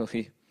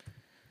actually.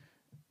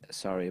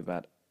 Sorry,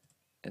 but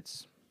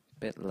it's a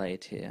bit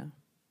late here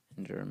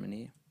in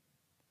Germany.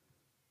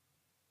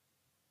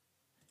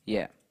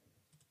 Yeah.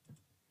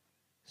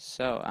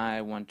 So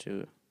I want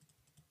to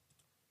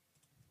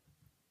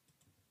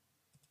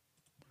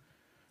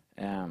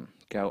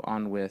go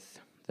on with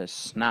the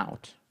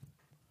snout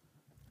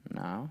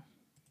now.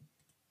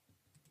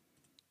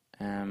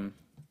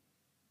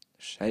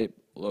 Shape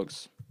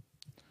looks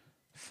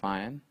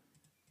fine.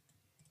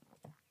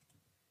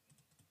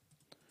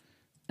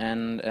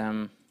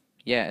 And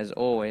yeah, as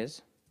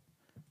always,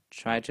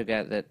 try to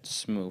get that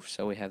smooth.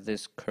 So we have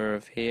this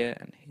curve here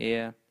and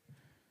here,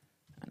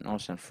 and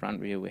also in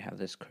front view we have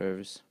this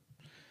curves,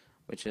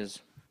 which is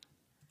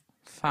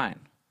fine.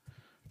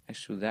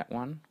 Extrude that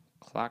one,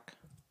 clock,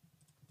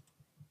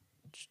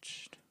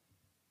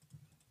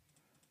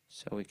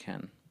 so we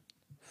can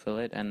fill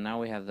it, and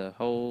now we have the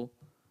whole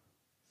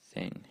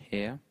thing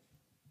here,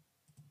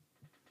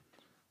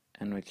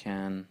 and we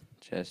can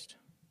just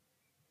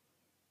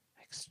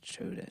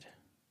extrude it.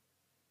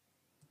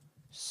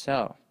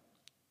 So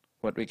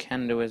what we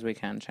can do is we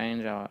can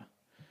change our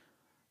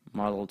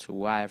model to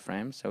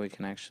wireframe, so we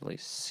can actually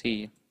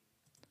see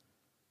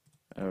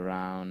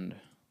around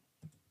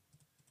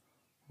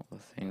all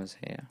the things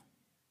here.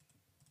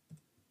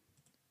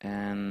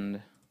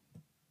 And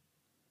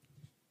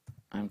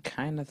I'm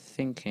kind of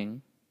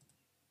thinking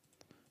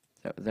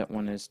that that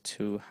one is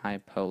too high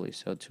poly,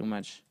 so too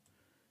much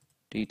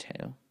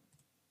detail.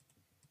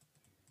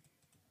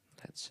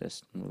 Let's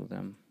just move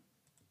them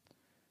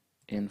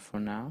in for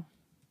now.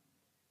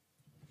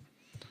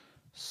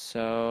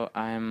 So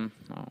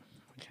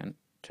we can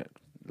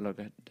look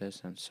at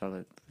this in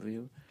solid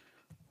view.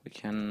 We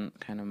can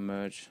kind of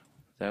merge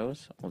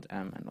those, Alt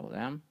M and Alt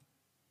M.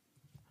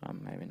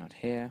 Maybe not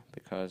here,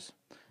 because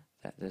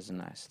that is a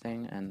nice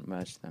thing, and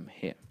merge them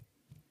here.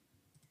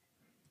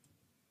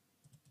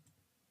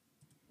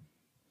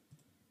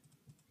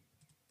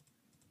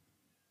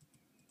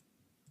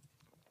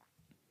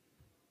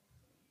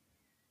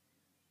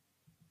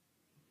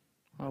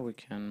 Or we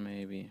can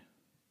maybe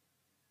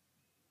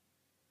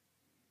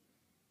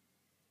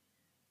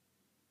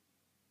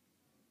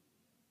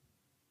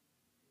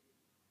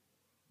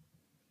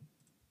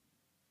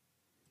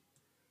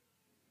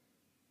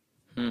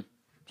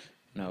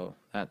no,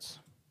 that's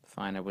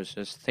fine. I was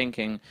just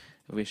thinking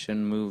we should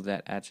move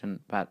that edge,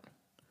 but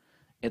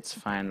it's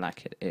fine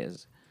like it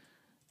is.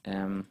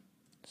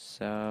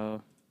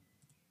 So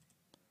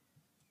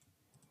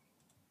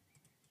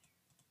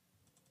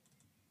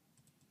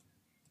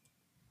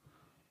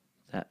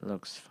that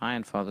looks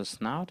fine for the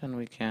snout, and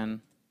we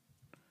can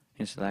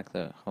select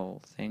the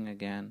whole thing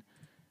again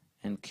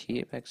and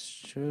keep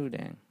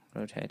extruding,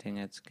 rotating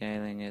it,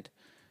 scaling it,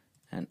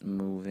 and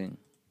moving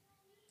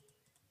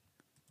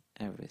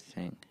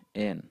everything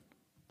in.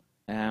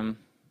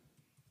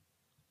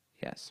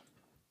 Yes,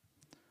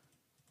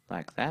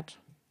 like that.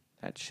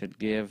 That should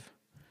give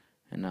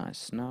a nice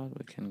snout.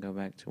 We can go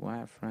back to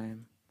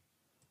wireframe.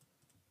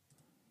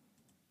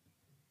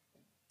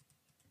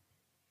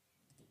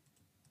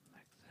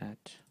 Like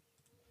that.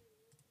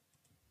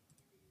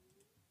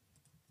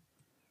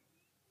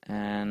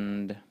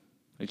 And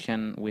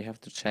we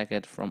have to check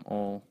it from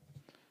all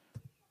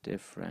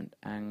different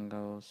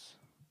angles.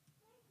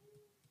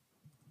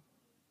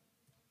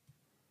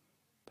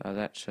 But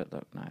that should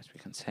look nice. We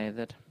can save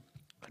it.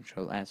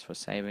 Control S for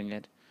saving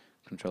it.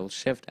 Control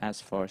Shift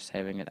S for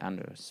saving it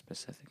under a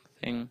specific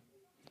thing.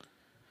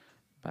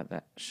 But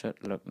that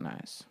should look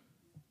nice.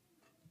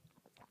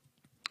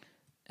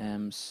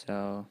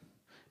 So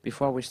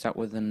before we start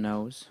with the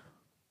nose,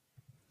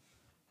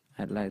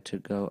 I'd like to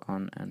go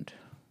on and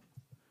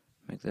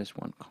make this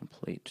one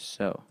complete.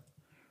 So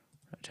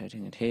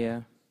rotating it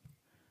here,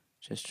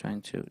 just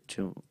trying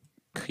to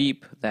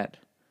keep that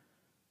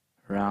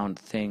round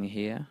thing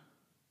here,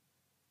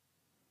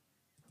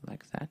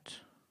 like that.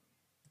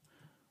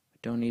 We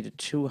don't need it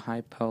too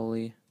high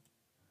poly.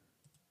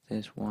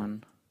 This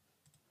one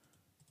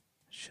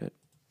should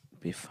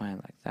be fine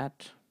like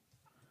that.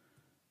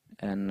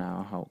 And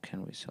now how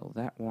can we solve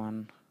that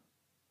one?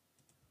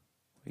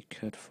 We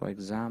could, for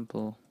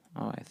example,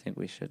 I think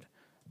we should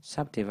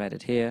subdivide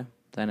it here,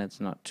 then it's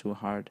not too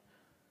hard.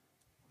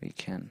 We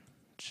can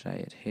try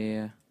it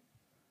here,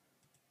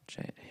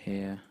 try it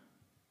here,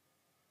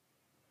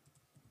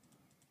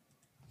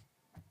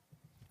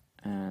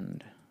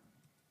 and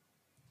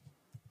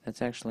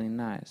that's actually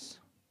nice.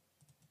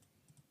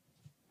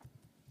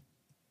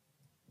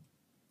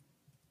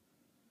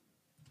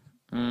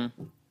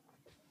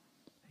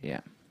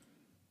 Yeah.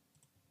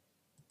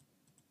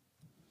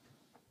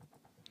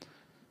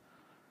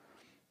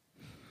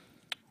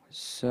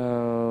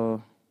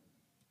 So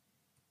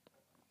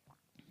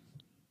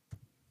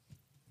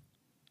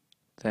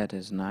that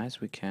is nice.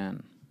 We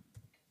can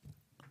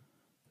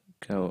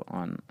go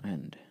on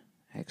and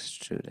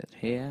extrude it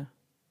here.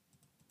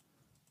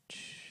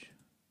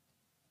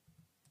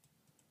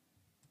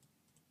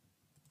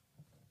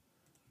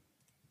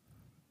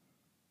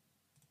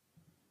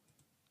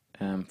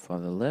 For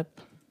the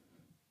lip,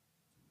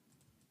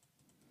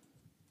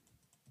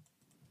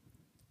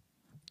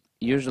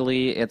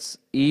 usually it's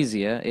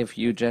easier if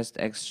you just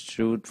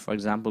extrude, for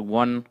example,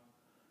 one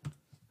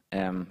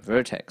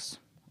vertex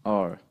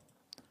or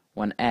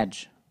one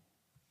edge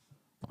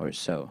or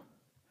so,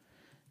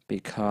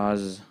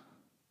 because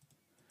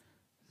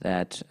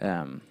that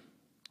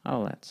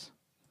let's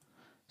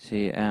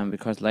see,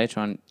 because later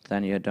on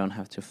then you don't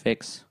have to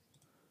fix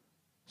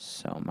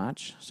so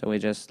much. So we're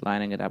just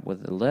lining it up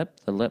with the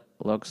lip. The lip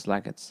looks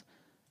like it's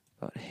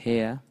about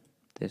here,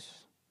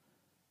 this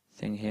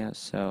thing here,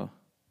 so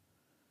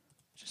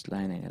just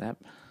lining it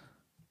up.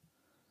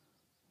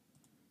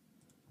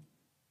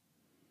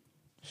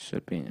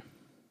 Should be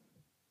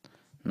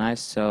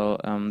nice. So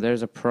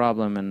there's a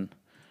problem in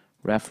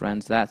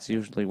reference. That's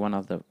usually one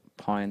of the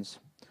points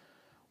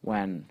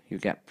when you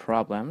get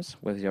problems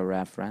with your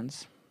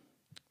reference,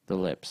 the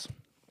lips.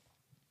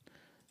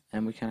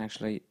 And we can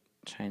actually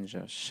change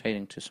the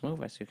shading to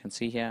smooth, as you can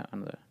see here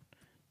on the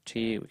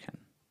T. We can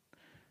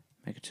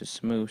make it to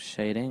smooth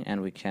shading,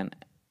 and we can,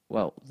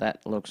 well,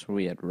 that looks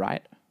weird,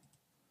 right?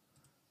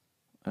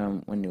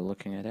 When you're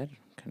looking at it,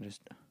 can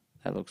just,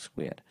 that looks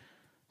weird.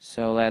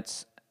 So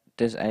let's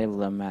disable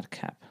the matte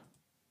cap.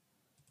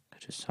 Go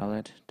to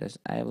solid,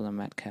 disable the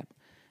matte cap,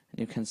 and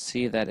you can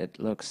see that it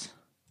looks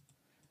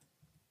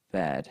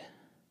bad.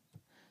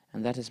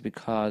 and that is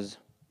because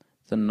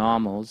the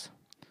normals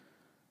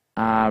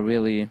are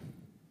really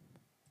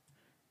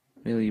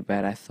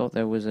bad. I thought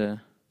there was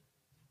a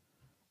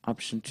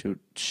option to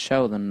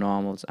show the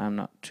normals. I'm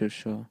not too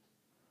sure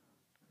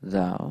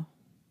though.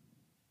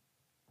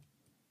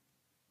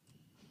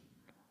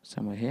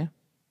 Somewhere here.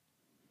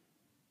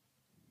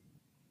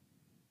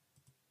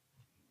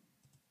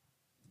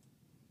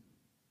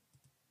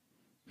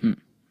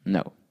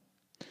 No.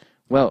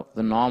 Well,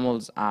 the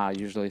normals are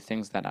usually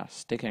things that are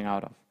sticking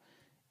out of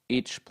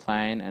each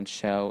plane and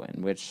show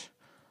in which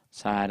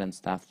side and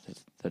stuff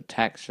the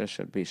texture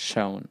should be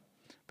shown,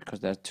 because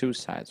there are two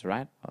sides,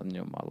 right, on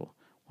your model,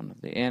 one of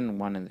the in,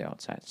 one in the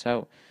outside.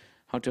 So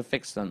how to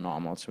fix the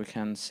normals? We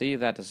can see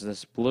that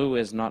this blue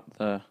is not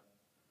the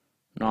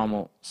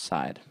normal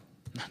side.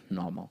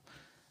 Normal.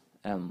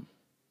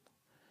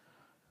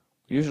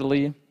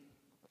 Usually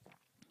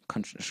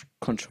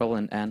Control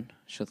and N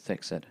should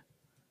fix it.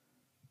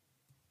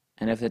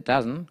 And if it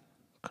doesn't,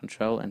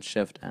 Control and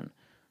Shift N.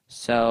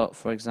 So,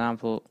 for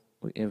example,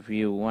 if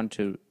you want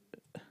to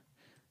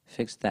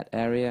fix that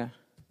area,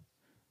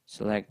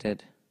 select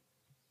it,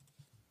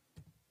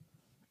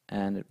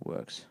 and it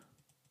works.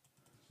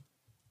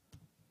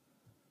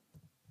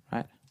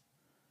 Right?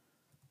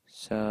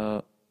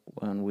 So,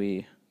 when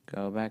we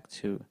go back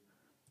to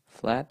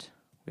flat,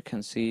 we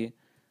can see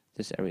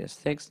this area is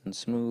fixed, and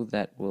smooth,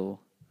 that will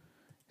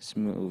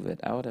smooth it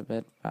out a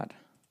bit, but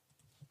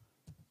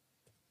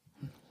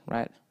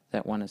right,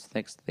 that one is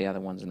fixed, the other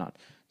one's not.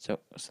 So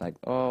it's like,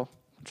 oh,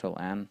 Control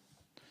N,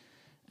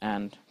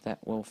 and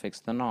that will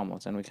fix the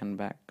normals, and we can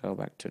go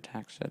back to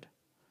textured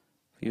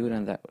view,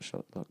 and that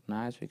should look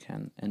nice. We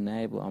can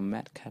enable our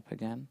matte cap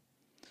again.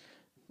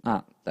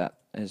 That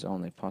is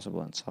only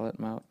possible in solid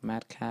mode,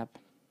 matte cap,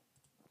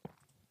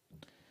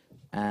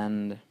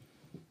 and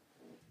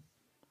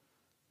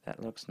that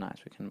looks nice.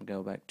 We can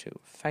go back to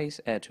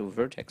to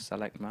vertex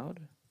select mode,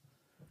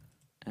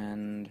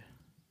 and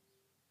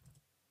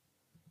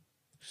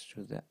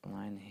extrude that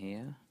line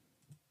here.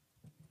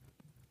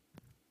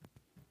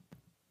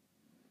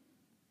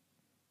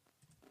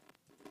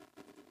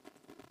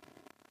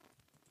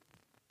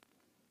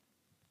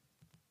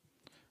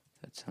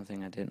 That's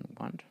something I didn't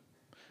want.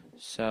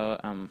 So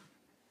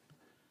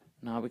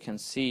now we can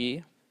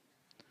see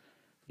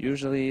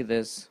usually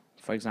this,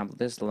 for example,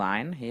 this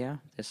line here,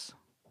 this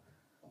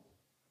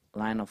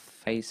line of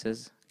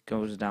faces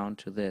goes down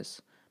to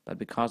this, but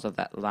because of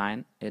that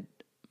line it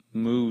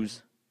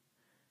moves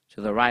to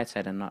the right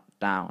side and not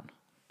down,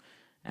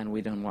 and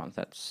we don't want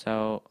that.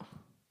 So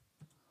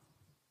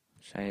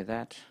try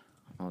that,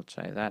 I'll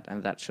try that,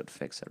 and that should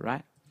fix it,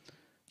 right?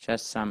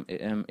 Just some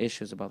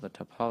issues about the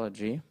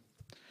topology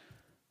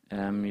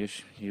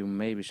you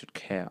maybe should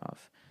care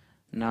of.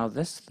 Now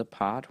this is the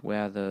part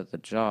where the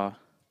jaw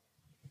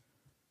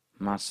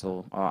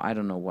muscle, or I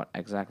don't know what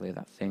exactly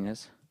that thing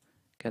is,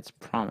 gets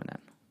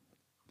prominent.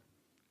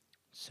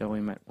 So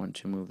we might want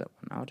to move that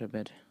one out a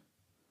bit,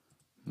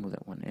 move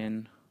that one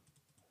in,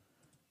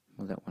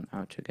 move that one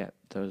out to get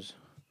those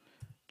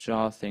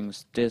jaw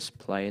things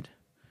displayed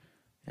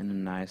in a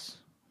nice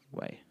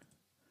way.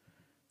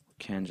 We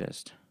can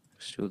just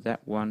extrude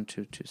that one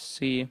to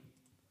C.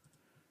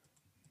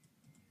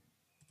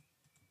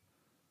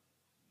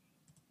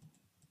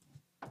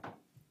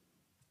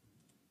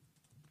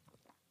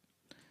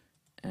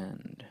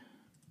 And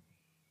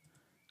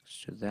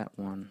extrude that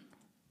one.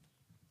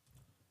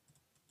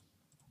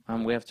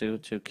 We have to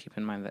keep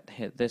in mind that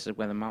this is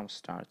where the mouse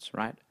starts,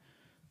 right?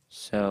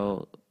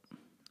 So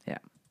yeah,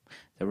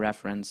 the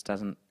reference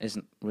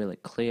isn't really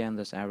clear in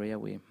this area.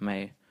 We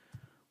may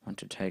want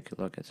to take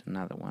a look at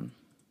another one.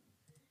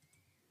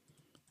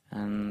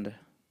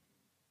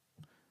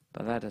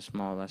 But that is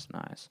more or less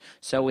nice.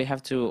 So we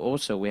have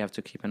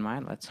to keep in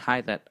mind, let's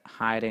hide that.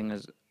 Hiding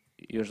is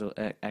usually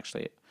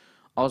actually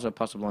also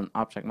possible in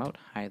object mode.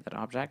 Hide that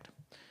object.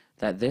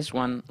 That this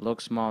one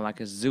looks more like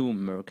a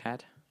zoom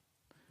Meerkat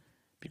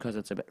because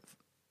it's a bit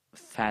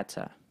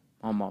fatter,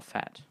 or more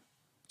fat.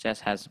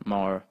 Just has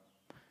more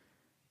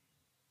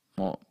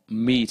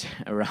meat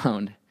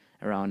around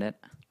it,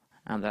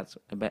 and that's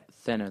a bit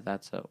thinner.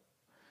 That's a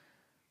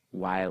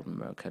wild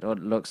Meerkat, or it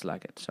looks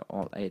like it. So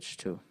all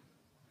H2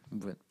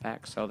 with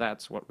back. So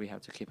that's what we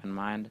have to keep in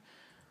mind.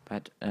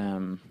 But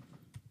yeah,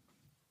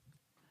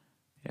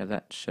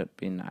 that should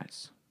be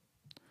nice.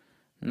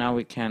 Now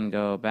we can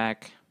go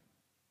back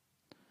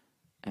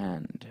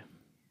and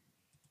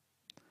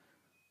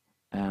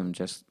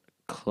just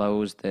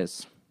close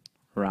this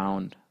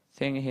round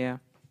thing here,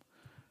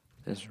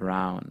 this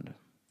round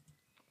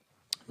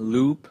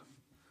loop,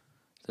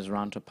 this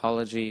round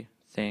topology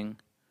thing.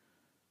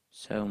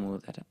 So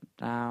move that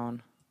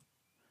down,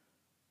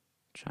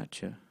 try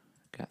to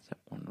get that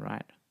one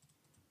right.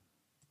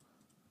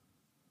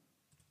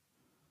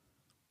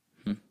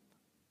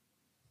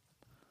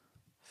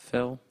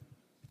 Fill,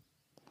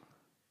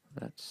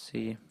 let's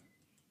see.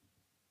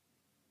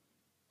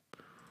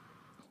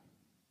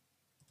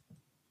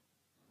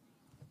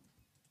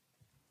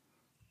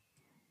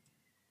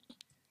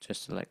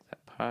 Just select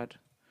that part,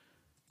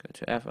 go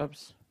to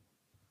F-ups,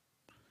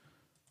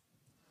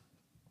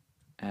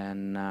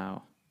 and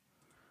now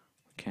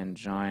we can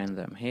join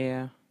them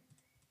here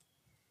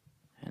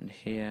and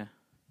here,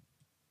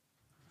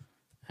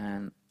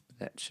 and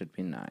that should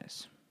be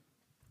nice.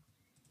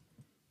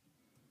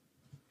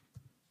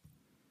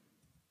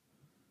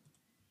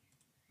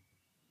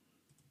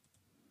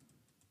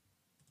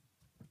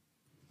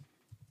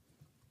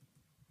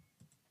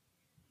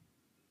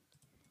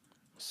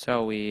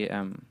 So we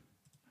have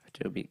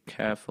to be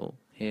careful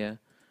here.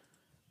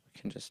 We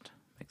can just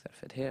make that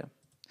fit here,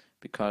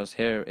 because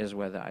here is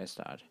where the eye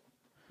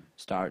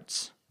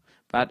starts.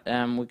 But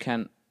we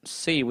can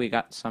see we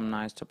got some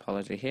nice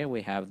topology here.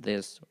 We have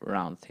this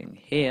round thing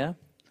here.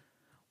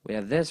 We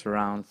have this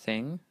round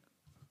thing,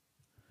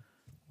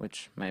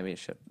 which maybe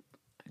should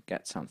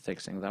get some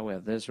fixing though. We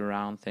have this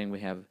round thing.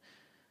 We have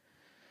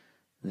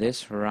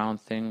this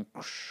round thing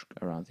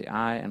around the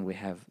eye, and we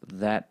have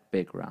that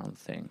big round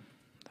thing.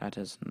 That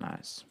is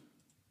nice.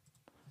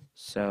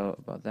 So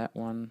about that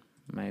one,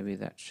 maybe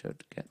that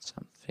should get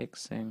some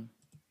fixing.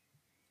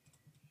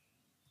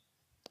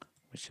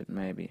 We should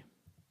maybe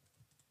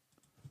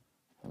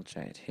alter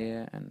it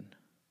here, and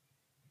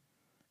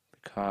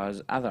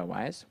because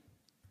otherwise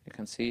you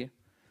can see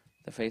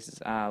the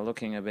faces are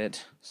looking a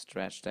bit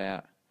stretched. They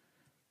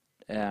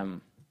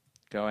are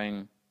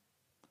going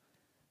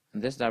in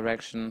this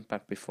direction,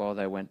 but before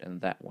they went in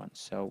that one.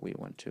 So we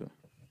want to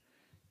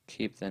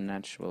keep the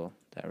natural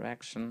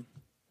direction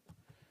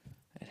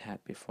it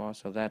had before.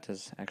 So that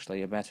is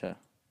actually a better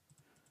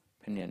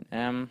opinion.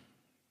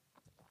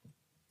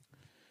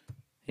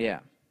 Yeah,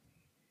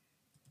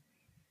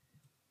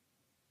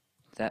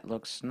 that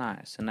looks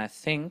nice, and I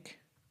think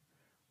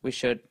we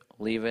should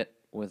leave it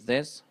with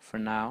this for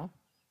now,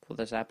 for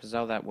this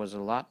episode. That was a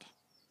lot,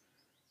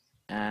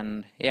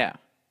 and yeah,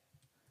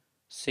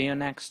 see you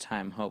next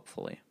time,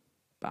 hopefully.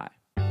 Bye.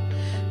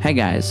 Hey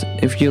guys,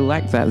 if you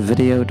liked that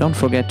video, don't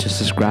forget to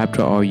subscribe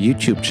to our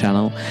YouTube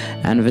channel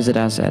and visit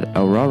us at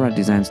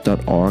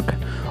auroradesigns.org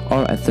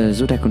or at the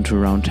ZT2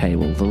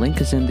 Roundtable. The link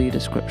is in the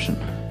description.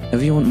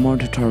 If you want more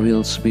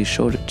tutorials, be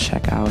sure to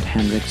check out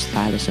Henrik's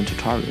Stylus and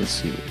Tutorial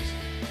series.